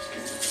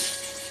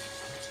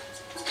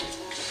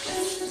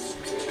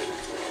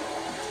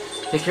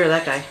 Take care of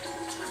that guy.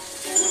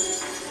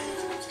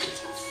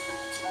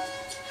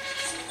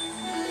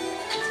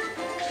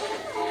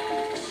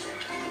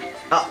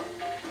 Oh.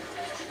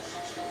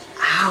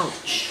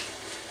 Ouch.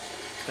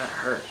 It's gotta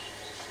hurt.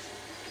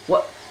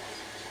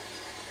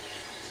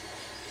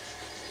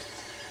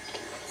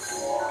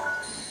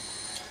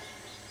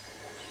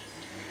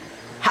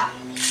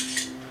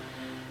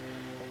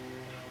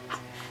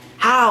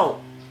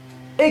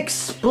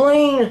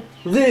 Explain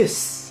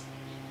this.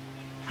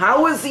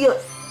 How is he?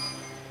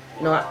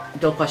 No,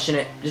 don't question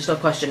it. Just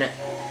don't question it.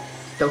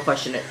 Don't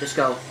question it. Just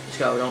go. Just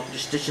go. Don't.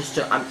 Just.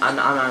 I'm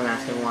not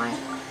asking why.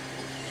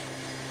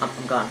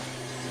 I'm gone.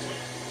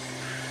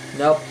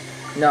 Nope.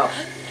 No.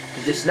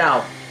 Just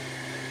now.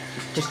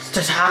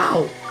 Just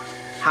how?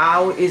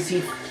 How is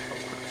he?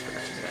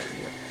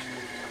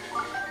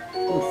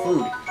 Ooh,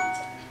 food.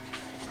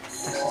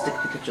 Let's take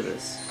a picture of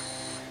this.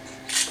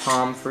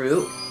 Palm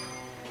fruit.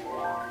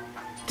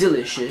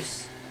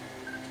 Delicious.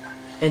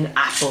 An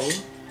apple.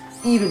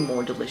 Even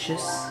more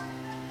delicious.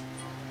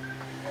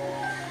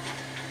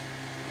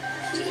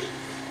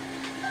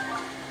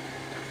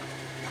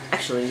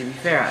 Actually, to be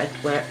fair, I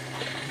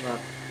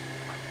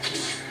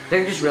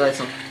just realized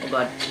something. Oh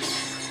god.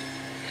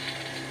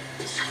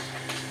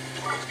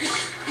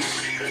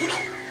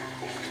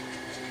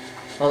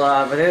 Hold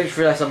on, but I just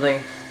realized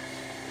something.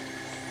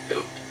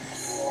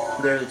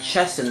 There's a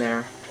chest in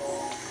there.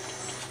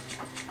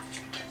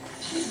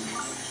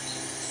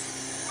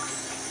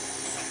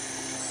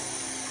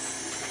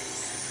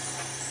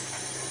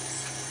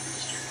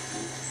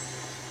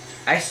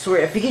 I swear,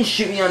 if he can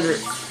shoot me under...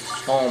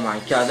 Oh my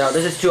god, no,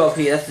 this is too OP,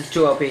 this is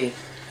too OP.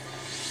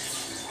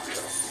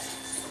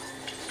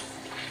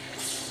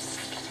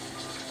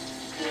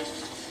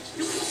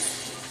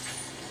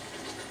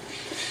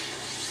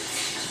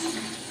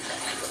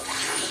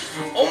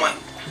 Oh my...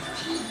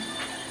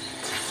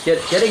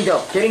 Get and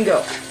go, get and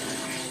go.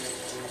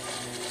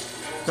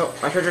 No,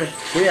 my treasure,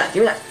 give me that,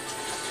 give me that.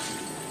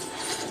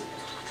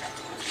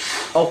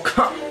 Oh,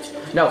 come.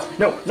 No,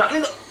 not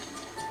in the...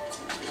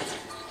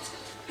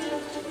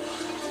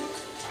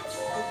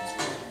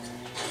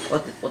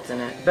 What's in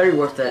it? Very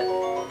worth it.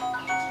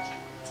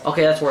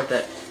 Okay, that's worth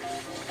it.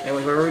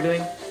 Anyways, what were we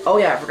doing? Oh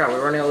yeah, I forgot.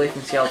 We're running away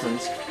from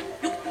skeletons.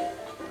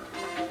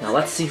 Now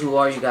let's see who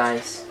are you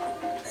guys.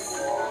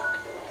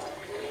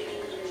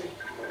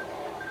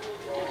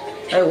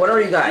 Hey, what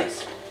are you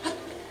guys?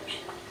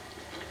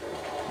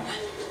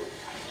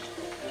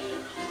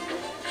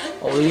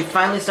 Oh, we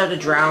finally started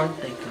to drown.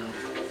 Thank God.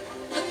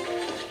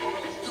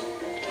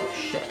 Oh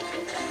shit.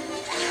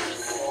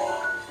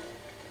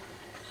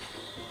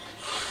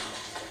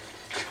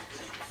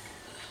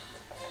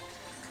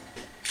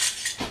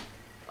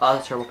 Oh,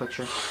 that's a terrible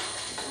picture.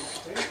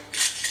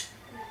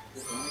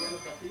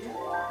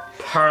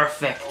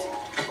 Perfect.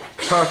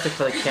 Perfect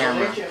for the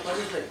camera.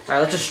 Alright,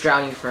 let's just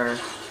drown you for...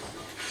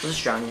 Let's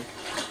just drown you.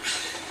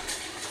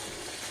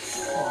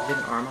 Oh, he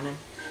has an arm on him.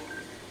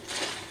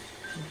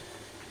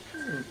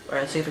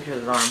 Alright, let's take a picture of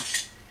his arm.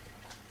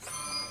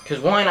 Because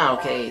why not,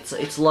 okay?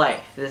 It's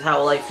life. This is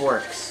how life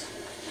works.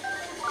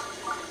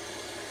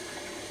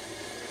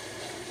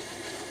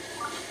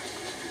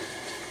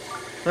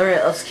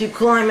 Alright, let's keep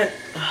climbing.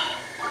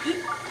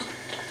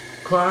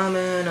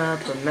 Climbing up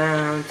a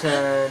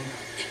mountain.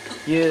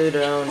 You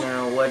don't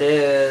know what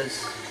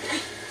is.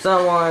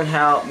 Someone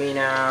help me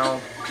now.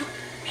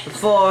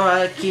 Before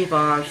I keep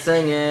on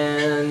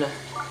singing.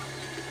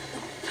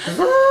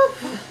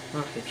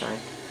 Okay, fine.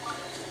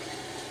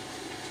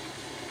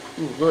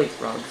 Ooh, lily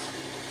frogs.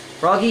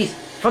 Froggies!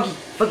 Froggy!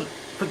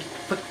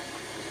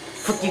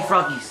 Fuck you,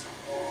 froggies.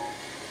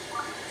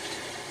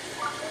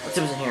 Let's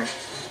see what's in here.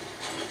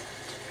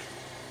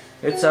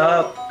 It's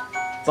a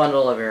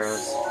bundle of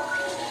arrows.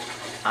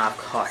 Of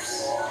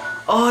course.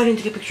 Oh, I didn't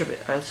take a picture of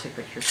it. Alright, let's take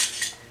a picture.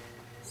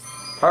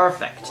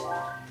 Perfect.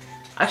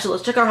 Actually,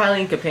 let's check our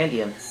Hylian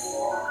Compendium.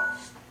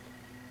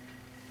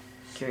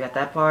 Okay, we got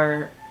that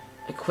part.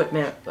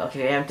 Equipment.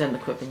 Okay, I haven't done the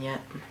equipment yet.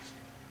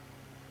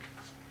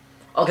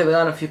 Okay, we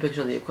got a few pictures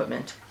of the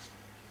equipment.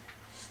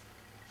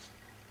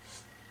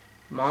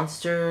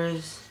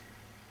 Monsters.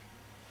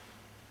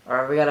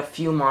 Alright, we got a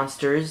few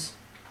monsters.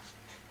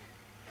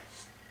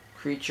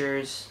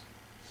 Creatures.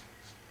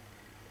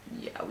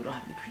 Yeah, we don't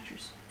have any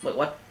creatures. Wait,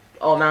 what?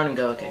 Oh, mountain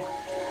goat, okay.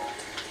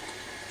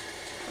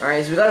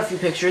 Alright, so we got a few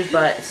pictures,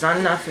 but it's not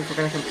enough if we're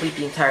going to complete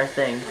the entire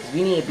thing. Because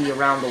we need to be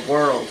around the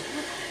world.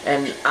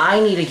 And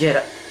I need to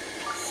get...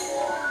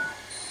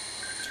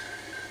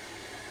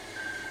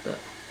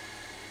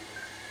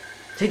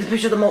 Take the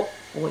picture of the oh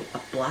wait, a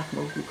black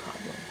Mogu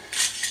Goblin.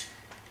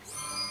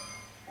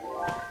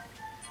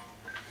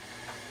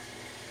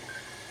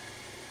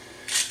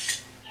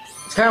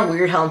 It's kind of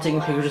weird how I'm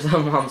taking pictures of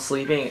them while I'm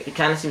sleeping. It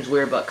kind of seems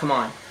weird, but come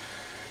on.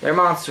 They're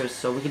monsters,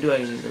 so we can do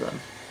anything to them.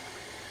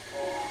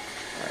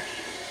 Alright.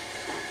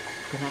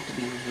 Gonna have to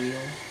be real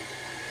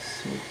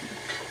sneaky.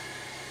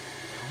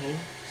 No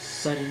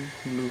sudden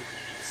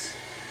movements.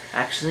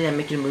 Actually, I'm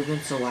making a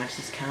movement, so watch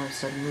this count of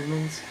sudden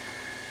movements.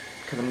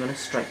 Because I'm gonna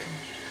strike him.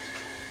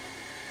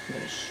 I'm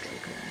gonna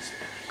strike him on his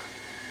back.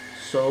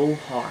 So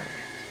hard.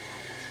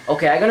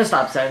 Okay, I'm gonna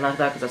stop saying like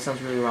that because that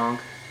sounds really wrong.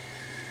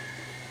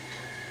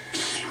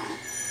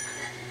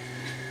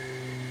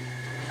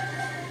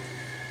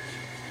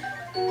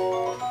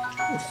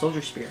 Ooh,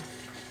 soldier spear.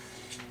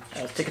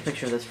 Let's take a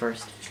picture of this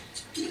first.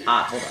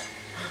 Ah, hold on.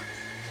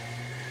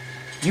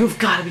 You've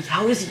gotta be.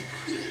 How is he?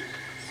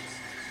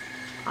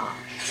 Ah,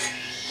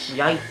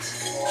 shite.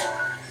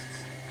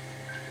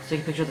 Let's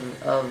take a picture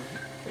of.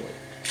 Wait.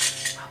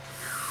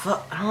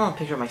 fuck? I don't want a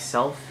picture of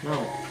myself.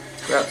 No.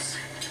 Gross.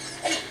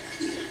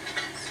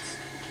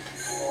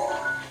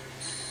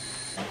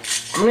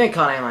 I'm gonna get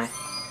caught, am I?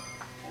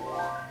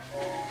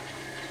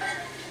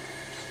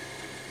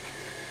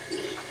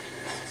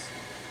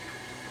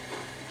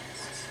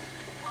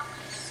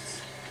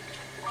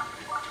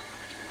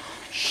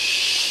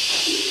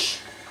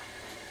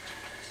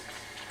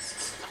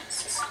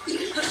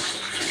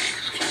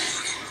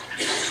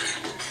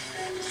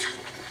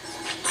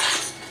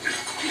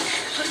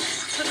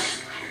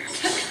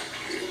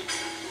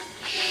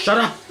 Shut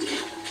up!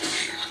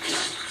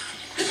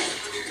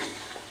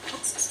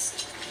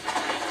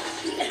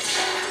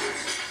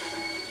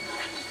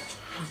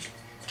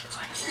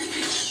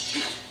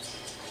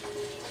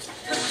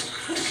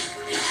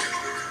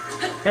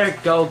 There,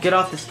 go. Get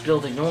off this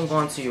building. No one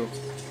wants you.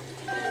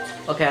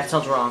 Okay, that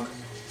sounds wrong.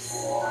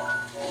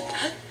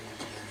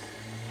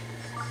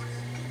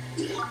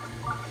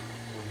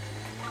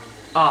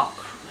 Oh,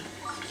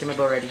 get my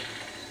bow ready.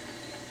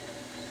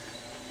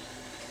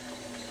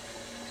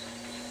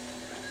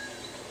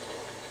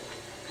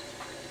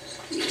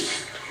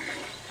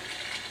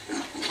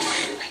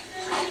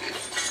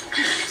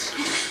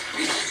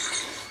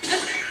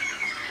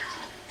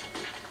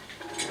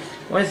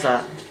 What is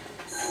that?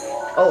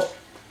 Oh.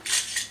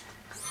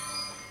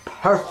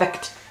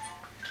 Perfect.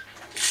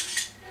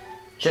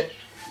 Shit.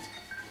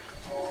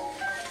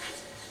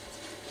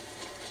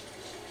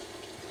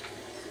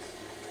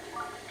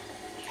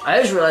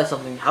 I just realized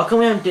something. How come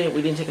we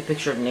didn't take a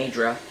picture of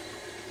Nadra?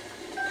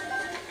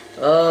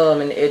 Oh,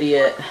 I'm an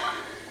idiot.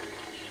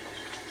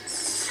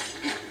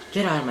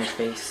 Get out of my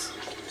face.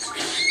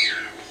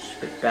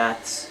 Big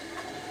bats.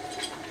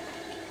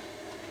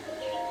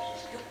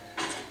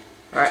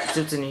 Alright,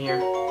 suits in here.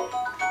 Ooh,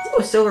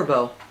 a silver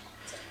bow.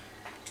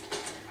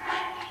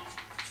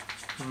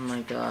 Oh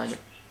my god.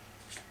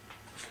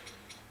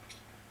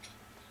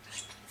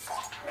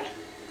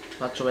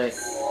 Watch away.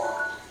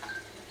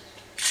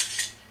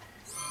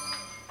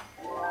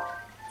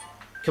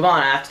 Come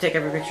on, I have to take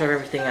every picture of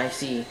everything I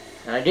see.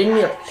 And I didn't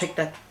need to pick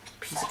that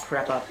piece of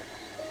crap up.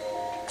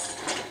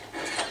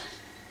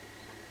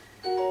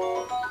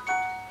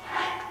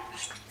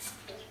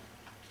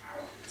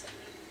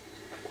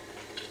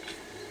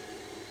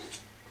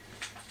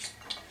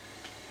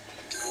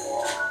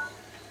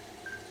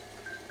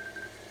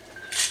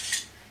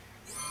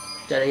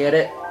 Did I get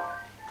it?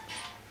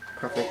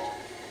 Perfect.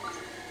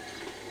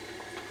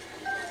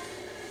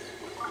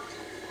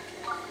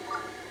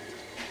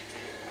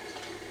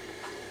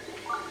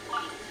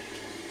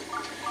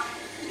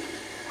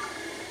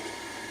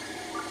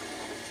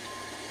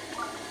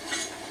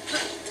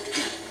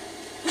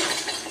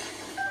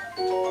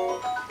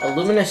 A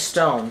luminous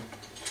stone.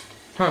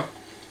 Huh.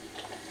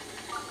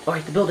 Oh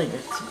wait, the building.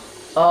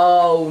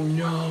 Oh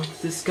no,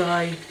 it's this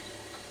guy.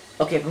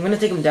 Okay, if I'm gonna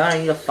take him down, I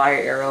need a fire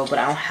arrow, but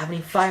I don't have any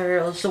fire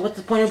arrows, so what's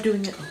the point of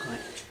doing it? Oh god.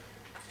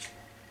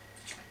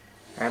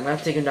 Alright, I'm gonna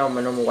take him down with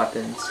my normal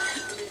weapons.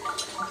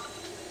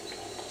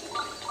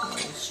 I'll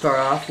start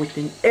off with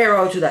an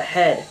arrow to the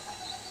head.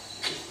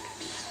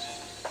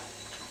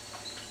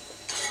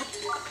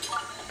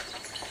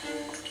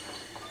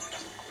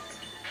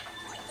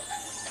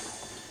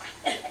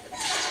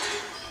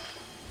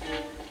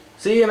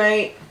 See you,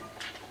 mate.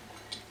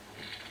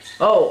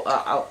 Oh,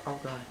 oh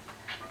god.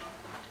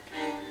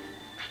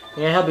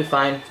 Yeah, he'll be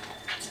fine.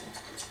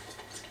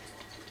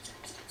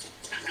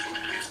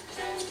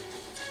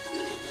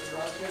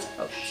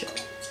 Oh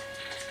shit.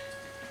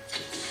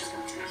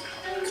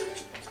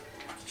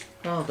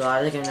 Oh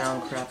god, I think I'm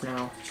down crap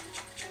now.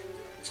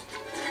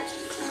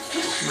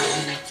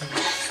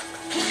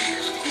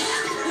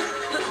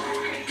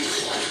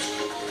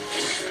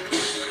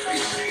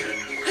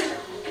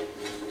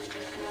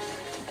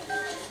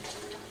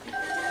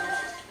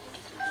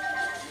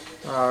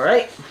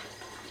 Alright.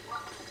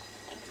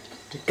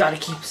 We gotta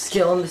keep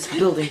skill in this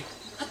building.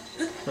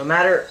 No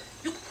matter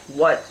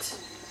what.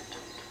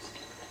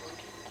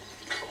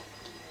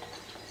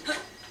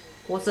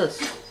 What's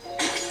this?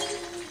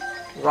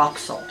 Rock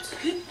salt.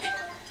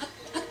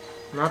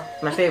 Not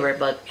my favorite,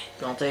 but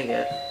I'll take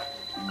it.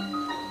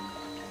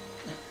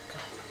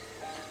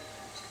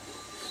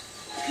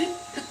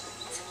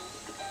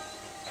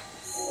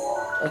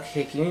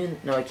 Okay, can you...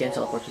 No, I can't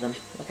teleport to them.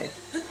 Okay.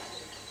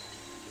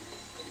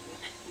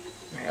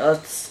 Alright,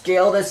 let's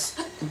scale this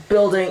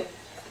building.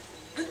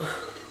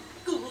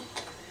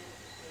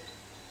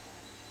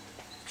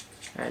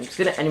 Alright, I'm just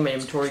gonna end my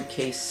inventory in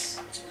case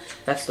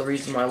that's the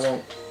reason why I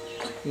won't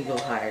go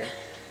higher.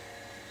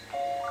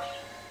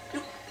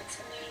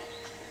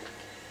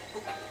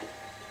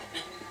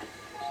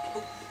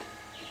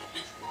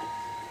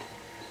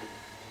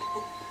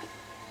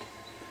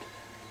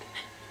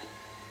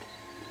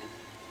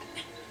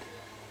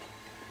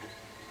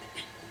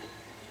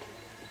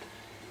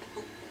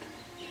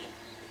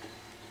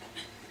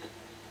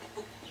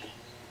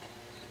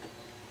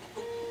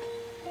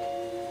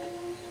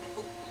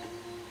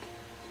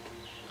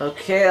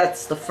 Okay,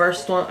 that's the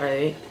first one.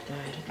 Alright,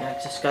 I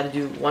just gotta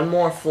do one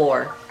more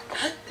floor.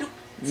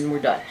 And we're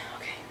done.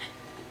 Okay.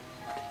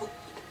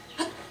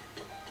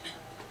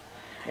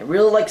 I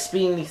really like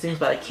speeding these things,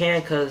 but I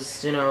can't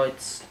because, you know,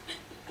 it's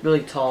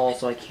really tall,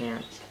 so I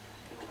can't.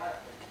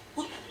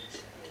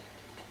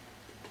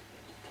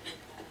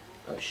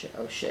 Oh shit,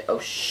 oh shit, oh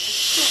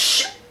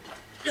shit!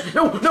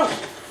 No, no!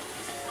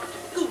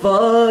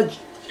 Fudge!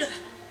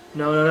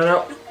 No, no, no,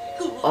 no.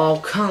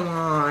 Oh, come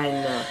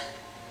on.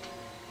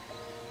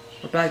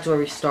 We're back to where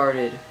we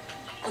started.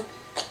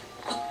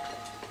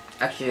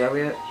 Actually, are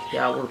we?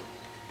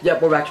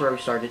 Yep, we're back to where we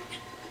started.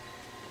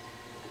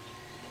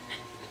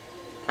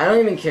 I don't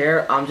even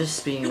care. I'm just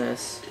speeding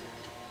this.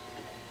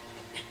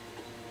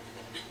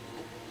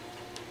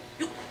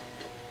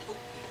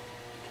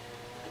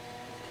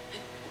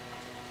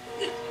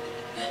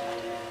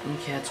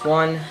 Okay, that's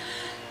one.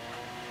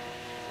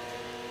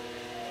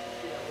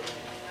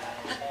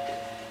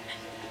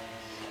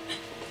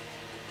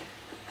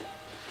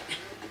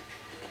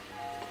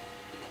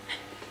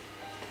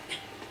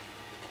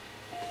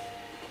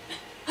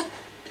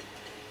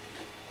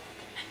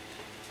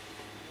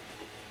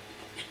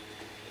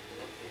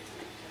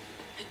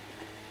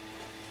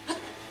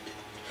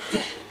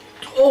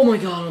 Oh my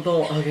god,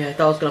 okay, I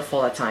thought I was gonna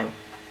fall that time.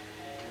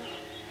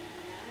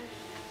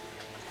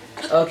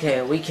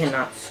 Okay, we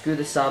cannot screw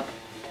this up.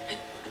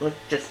 Let's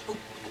just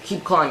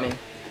keep climbing.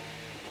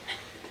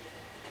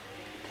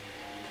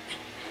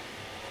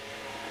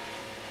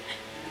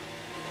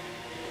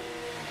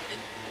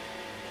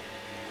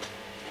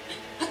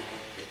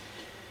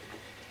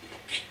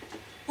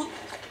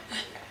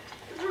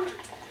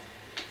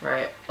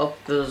 Right, oh,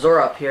 there's a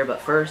Zora up here,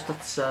 but first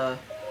let's do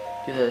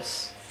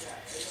this.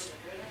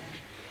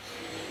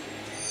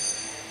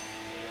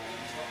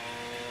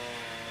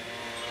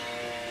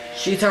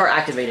 Shield tower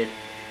activated.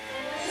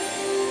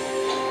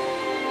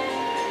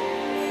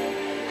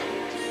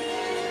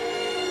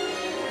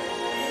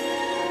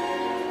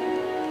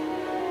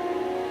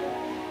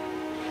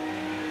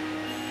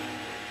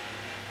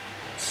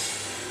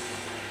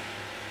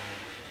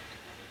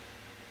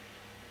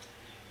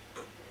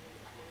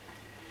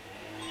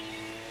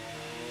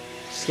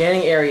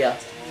 Scanning area.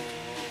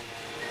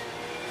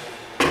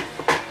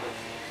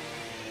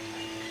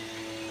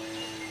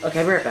 Okay,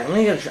 I'll be right back. I'm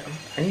gonna get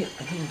I need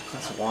a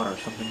glass of water or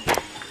something.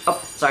 Oh,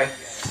 sorry.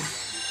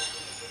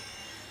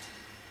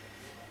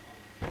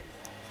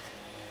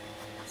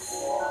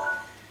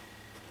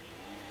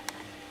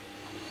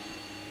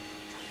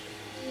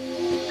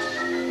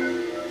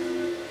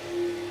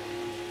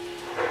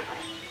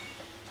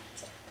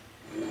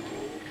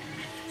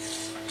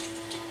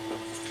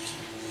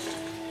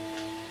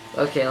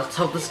 Okay, let's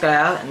help this guy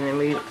out, and then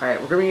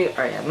alright, I'm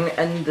gonna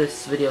end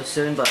this video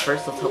soon, but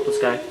first let's help this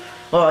guy.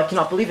 Oh, I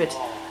cannot believe it.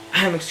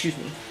 Excuse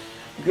me.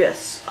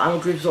 Yes, I'm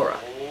a Grief Zora.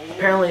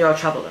 Apparently you're a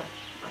traveler.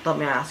 I thought,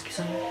 may I ask you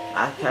something?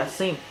 I can't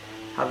sing.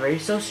 How very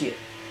associate.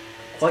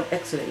 Quite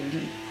excellent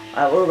indeed.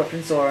 I will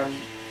reference Zora and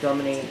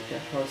dominate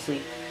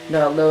closely.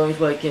 No, knowing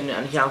what I can,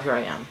 and now here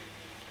I am.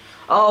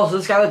 Oh, so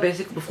this guy was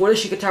basically, before the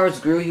Sheikah Towers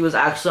grew, he was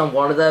actually on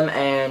one of them,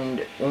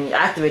 and when we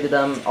activated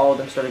them, all of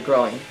them started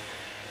growing.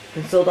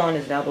 Princeton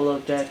is now below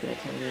deck, and I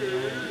can't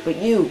really... But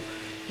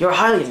you're a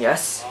Hylian,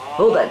 yes?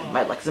 Well then,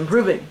 my luck is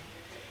improving.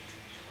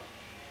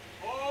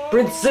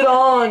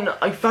 Princeton!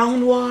 I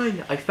found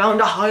one! I found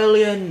a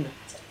Hylian!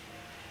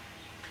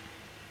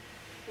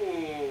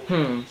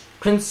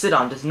 Prince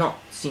Sidon does not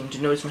seem to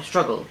notice my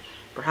struggle.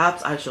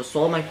 Perhaps I shall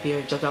swallow my fear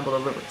and jump down below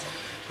the river.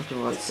 After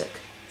all, it's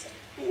sick.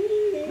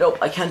 Nope,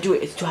 I can't do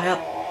it. It's too high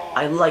up.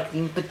 I like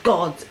the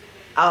gods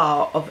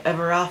of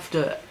ever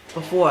after.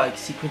 Before I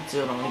see Prince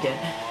Sidon again.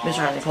 Mr.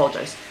 Hylian, I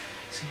apologize.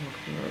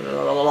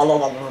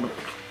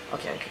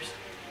 Okay,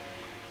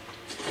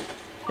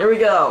 here we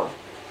go.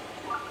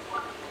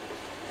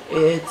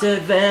 It's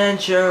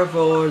adventure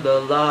for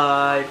the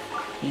life.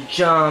 You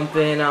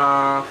jumping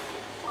off.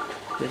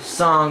 This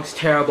song's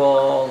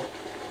terrible.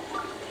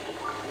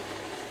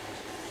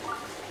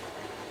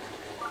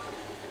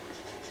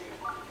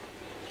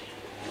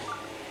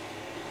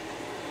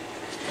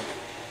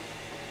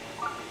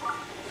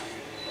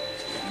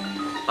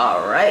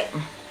 Alright.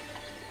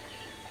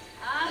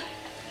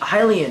 A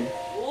Hylian.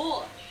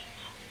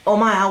 Oh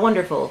my, how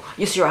wonderful.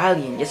 Yes, you're a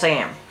Hylian. Yes, I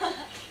am.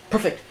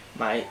 Perfect.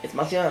 It's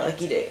my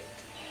lucky day.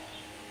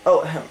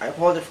 Oh, I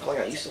apologize for calling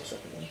out you so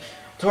suddenly.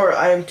 Tora,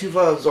 I am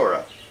Tuva of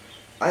Zora.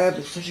 I have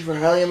been searching for a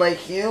Hylian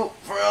like you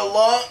for a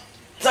long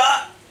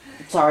time.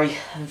 Sorry,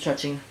 I'm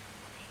stretching.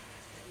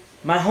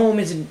 My home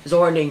is in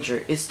Zora in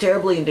danger. It's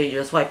terribly in danger.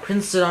 That's why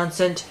Prince Sidon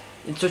sent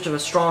in search of a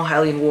strong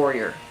Hylian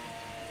warrior.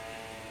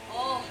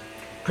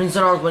 Prince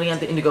Sidon is waiting at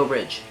the Indigo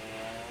Bridge.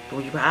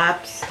 Will you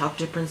perhaps talk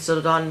to Prince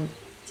Sidon?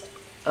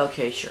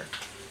 Okay, sure.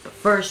 But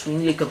first, we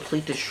need to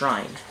complete the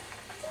shrine.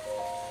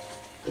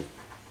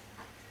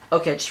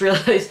 Okay, I just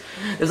realized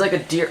there's like a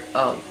deer.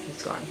 Oh,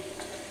 it's gone.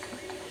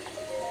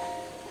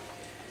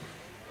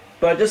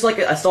 But just like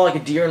I saw like a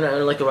deer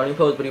in like a running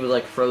pose, but he was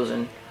like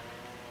frozen.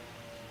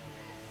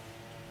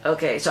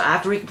 Okay, so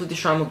after we complete the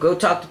shrine, we'll go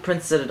talk to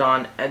Prince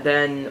Sidon, and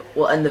then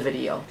we'll end the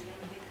video.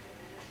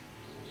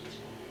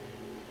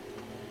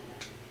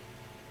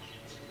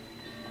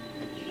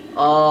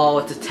 Oh,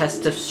 it's a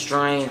test of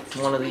strength.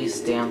 One of these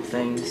damn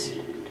things.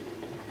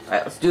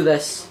 Alright, let's do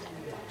this.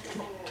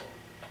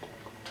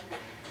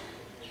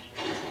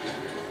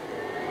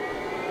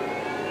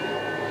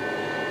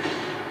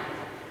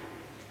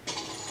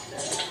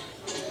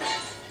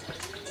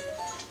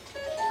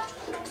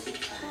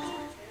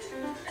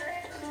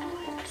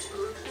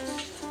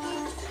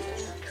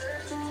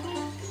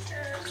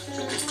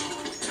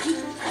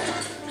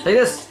 Take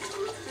this!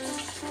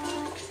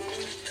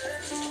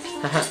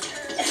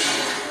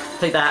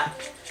 Take that.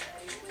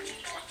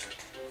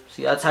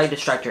 See, that's how you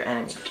distract your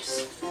enemies.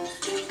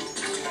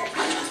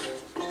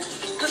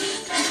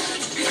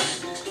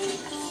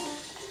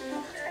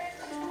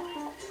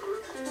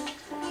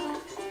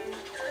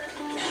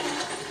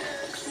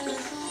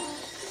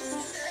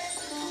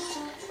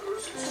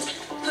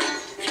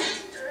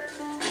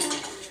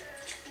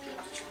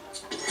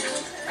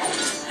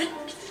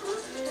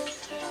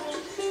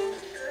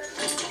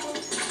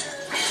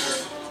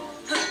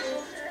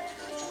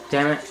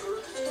 Damn it.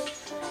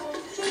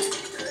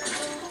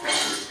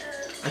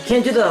 I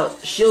can't do the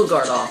shield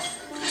guard off.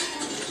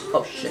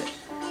 Oh shit.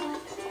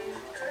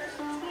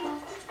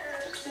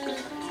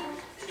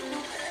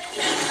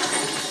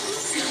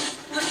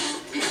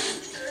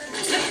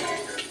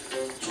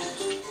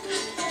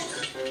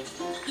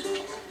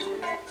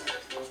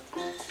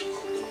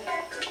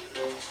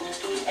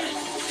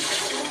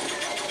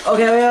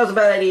 Okay, maybe that was a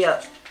bad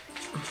idea.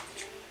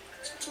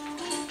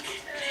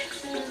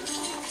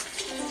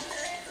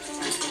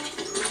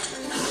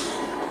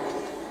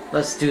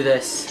 Let's do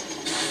this.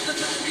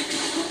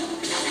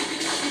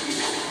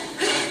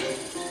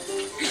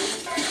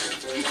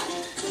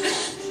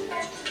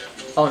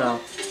 Oh no.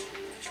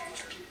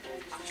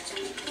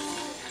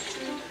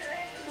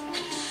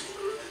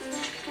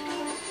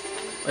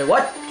 Wait,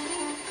 what?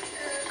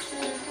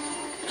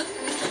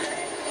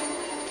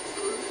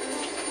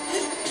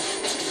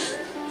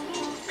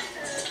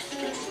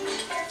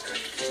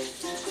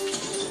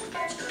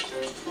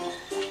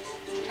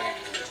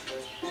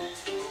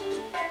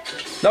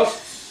 Nope.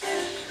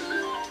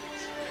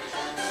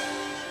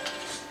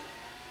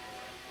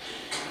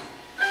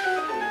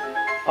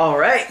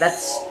 Alright,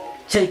 let's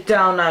take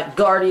down that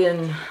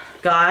guardian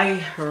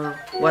guy, or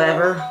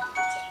whatever.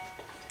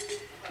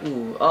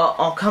 Ooh,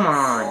 oh, come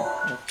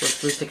on.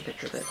 Let's take a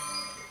picture of it.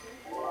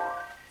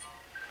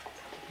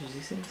 Use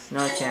these things? No,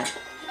 I can't.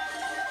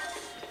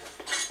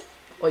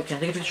 Wait, can I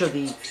take a picture of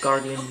the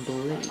guardian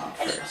blade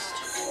first?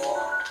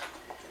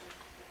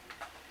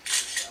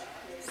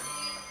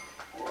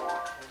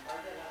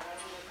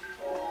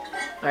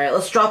 Alright,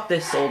 let's drop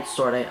this old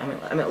sword. I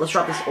mean, let's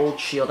drop this old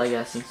shield, I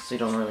guess, since we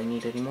don't really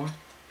need it anymore.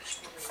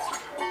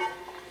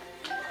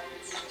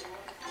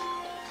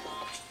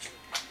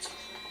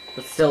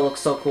 But still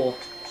looks so cool.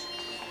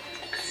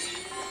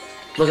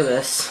 Look at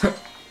this.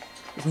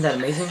 Isn't that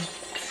amazing?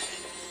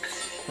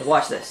 Like,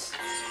 watch this.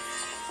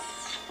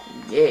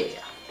 Yeah.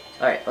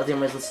 Alright,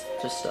 let's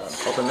just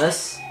open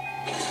this.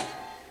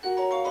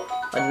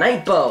 A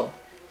night bow.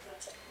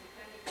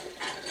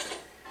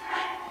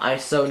 I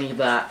so need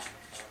that.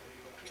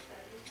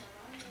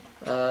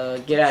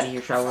 Get out of here,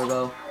 Traveler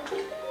Bow.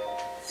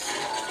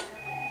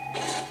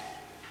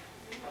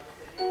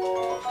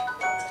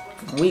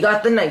 We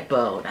got the night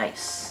bow.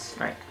 Nice.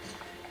 Alright.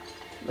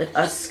 Let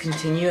us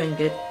continue and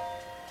get...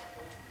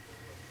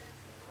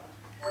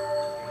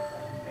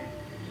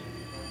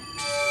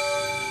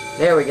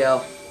 There we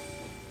go.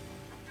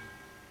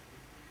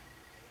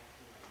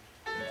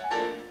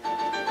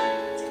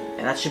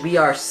 And that should be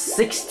our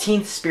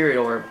 16th spirit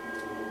orb.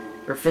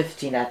 Or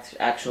 15th,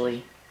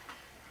 actually.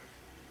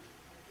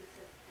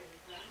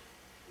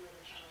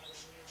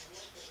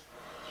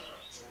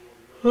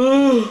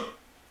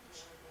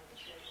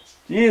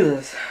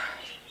 Jesus.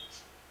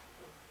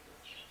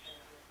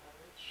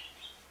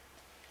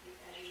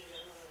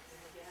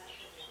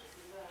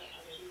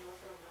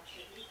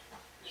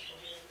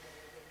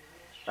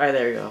 Alright,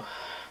 there we go.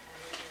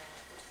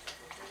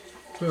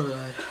 Oh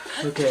god.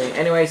 Okay,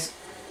 anyways,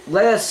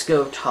 let us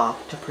go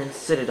talk to Prince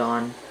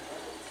Citadon.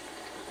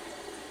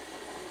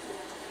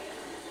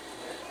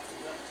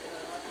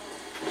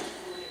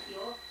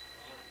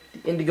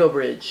 The Indigo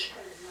Bridge.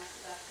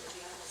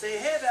 Say,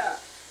 hey there,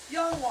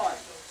 young one.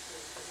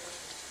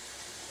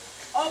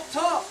 Up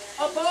top,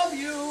 above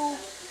you.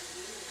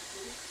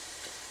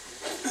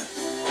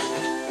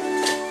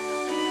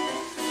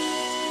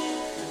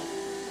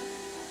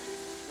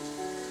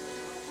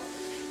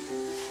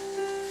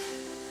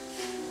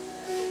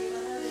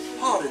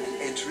 Pardon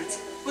the entrance,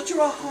 but you're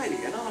a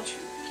Hylian, aren't you?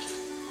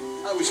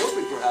 I was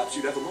hoping perhaps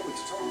you'd have a moment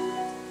to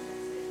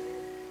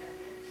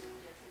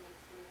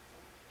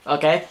talk.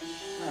 Okay.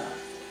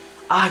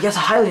 Ah, yes, a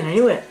Hylian, I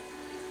knew it.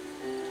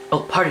 Oh,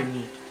 pardon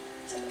me.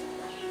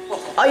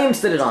 I am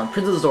Citadon,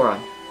 Prince of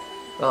Zoran.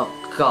 Oh,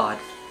 God.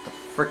 The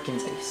frickin'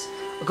 face.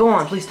 Go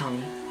on, please tell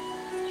me.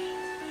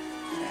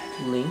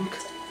 Link?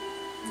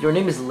 Your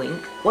name is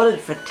Link? What a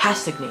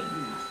fantastic name.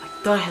 I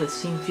thought I had the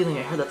same feeling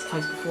I heard that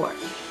twice before.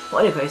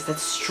 Well, anyways,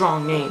 that's a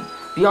strong name.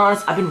 Be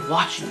honest, I've been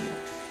watching you.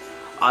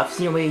 I've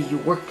seen the way you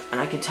work,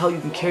 and I can tell you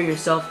can carry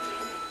yourself,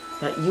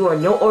 that you are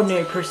no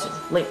ordinary person.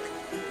 Link,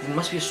 You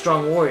must be a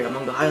strong warrior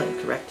among the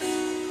Highlands, correct?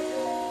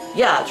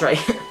 Yeah, that's right.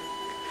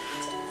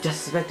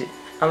 Just suspected.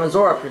 I'm a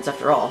Zora prince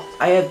after all.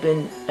 I have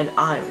been an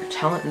eye of your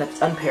talent, and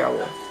that's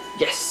unparalleled.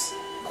 Yes,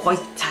 quite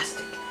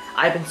fantastic.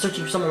 I've been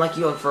searching for someone like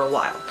you for a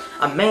while.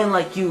 A man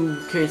like you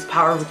carries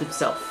power with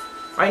himself.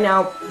 Right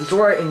now, the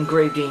Zora are in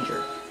grave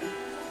danger.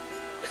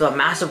 Because of a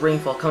massive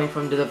rainfall coming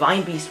from the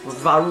divine beast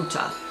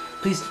Varuta.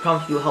 Please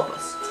promise you will help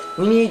us.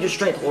 We need your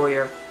strength,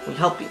 warrior. We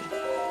help you.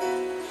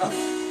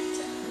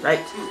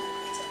 Right?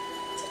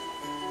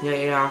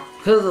 Yeah.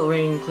 Because of the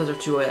rain, cliffs are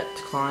too wet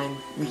to climb.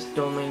 Reach the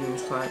domain,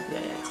 climb.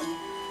 Yeah.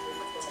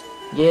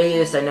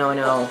 Yes, I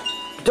know.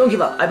 But don't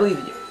give up. I believe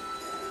in you.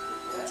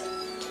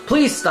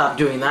 Please stop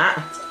doing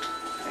that.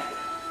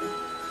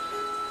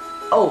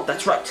 Oh,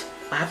 that's right.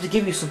 I have to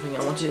give you something.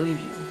 I want to leave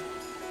you.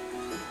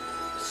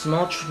 A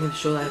small trinket to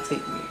show that I have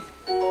faith in you.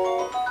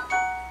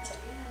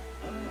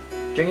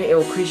 Drinking it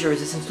will increase your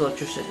resistance to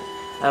electricity.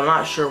 I'm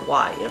not sure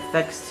why. It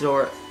affects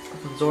Zora,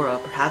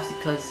 perhaps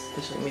because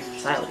this will make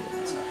silent.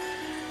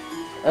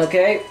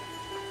 Okay.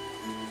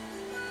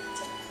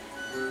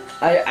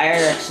 I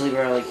actually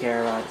really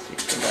care about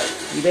this,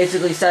 but he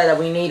basically said that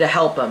we need to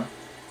help him.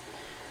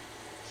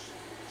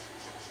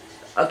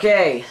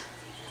 Okay.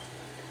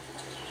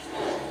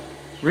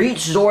 Reach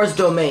Zora's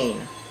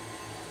domain.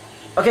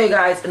 Okay,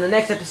 guys, in the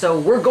next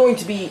episode, we're going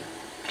to be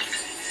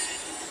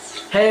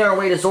heading our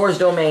way to Zora's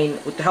domain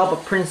with the help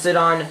of Prince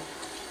Sidon.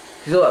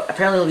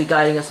 Apparently, he'll be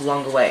guiding us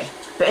along the way.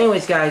 But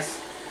anyways, guys,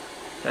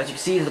 as you can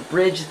see, the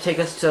bridge to take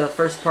us to the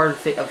first part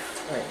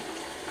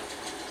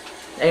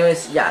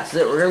anyways, yeah,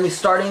 so we're going to be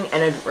starting,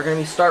 and we're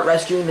going to start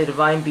rescuing the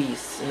Divine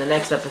Beasts in the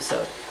next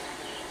episode.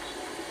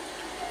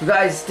 If you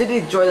guys did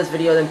enjoy this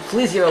video, then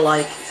please give it a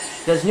like.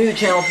 If you guys are new to the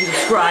channel, please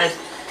subscribe.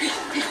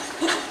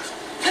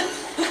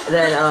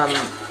 Then,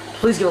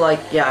 please give a like.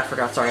 Yeah, I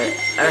forgot, sorry.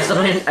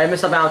 I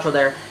messed up my outro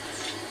there.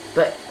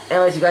 But,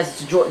 anyways, you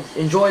guys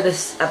enjoy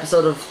this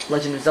episode of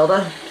Legend of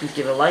Zelda. Please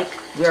give it a like.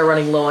 We are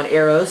running low on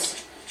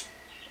arrows.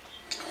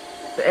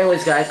 But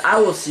anyways, guys, I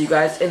will see you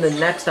guys in the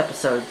next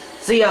episode.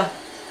 See ya!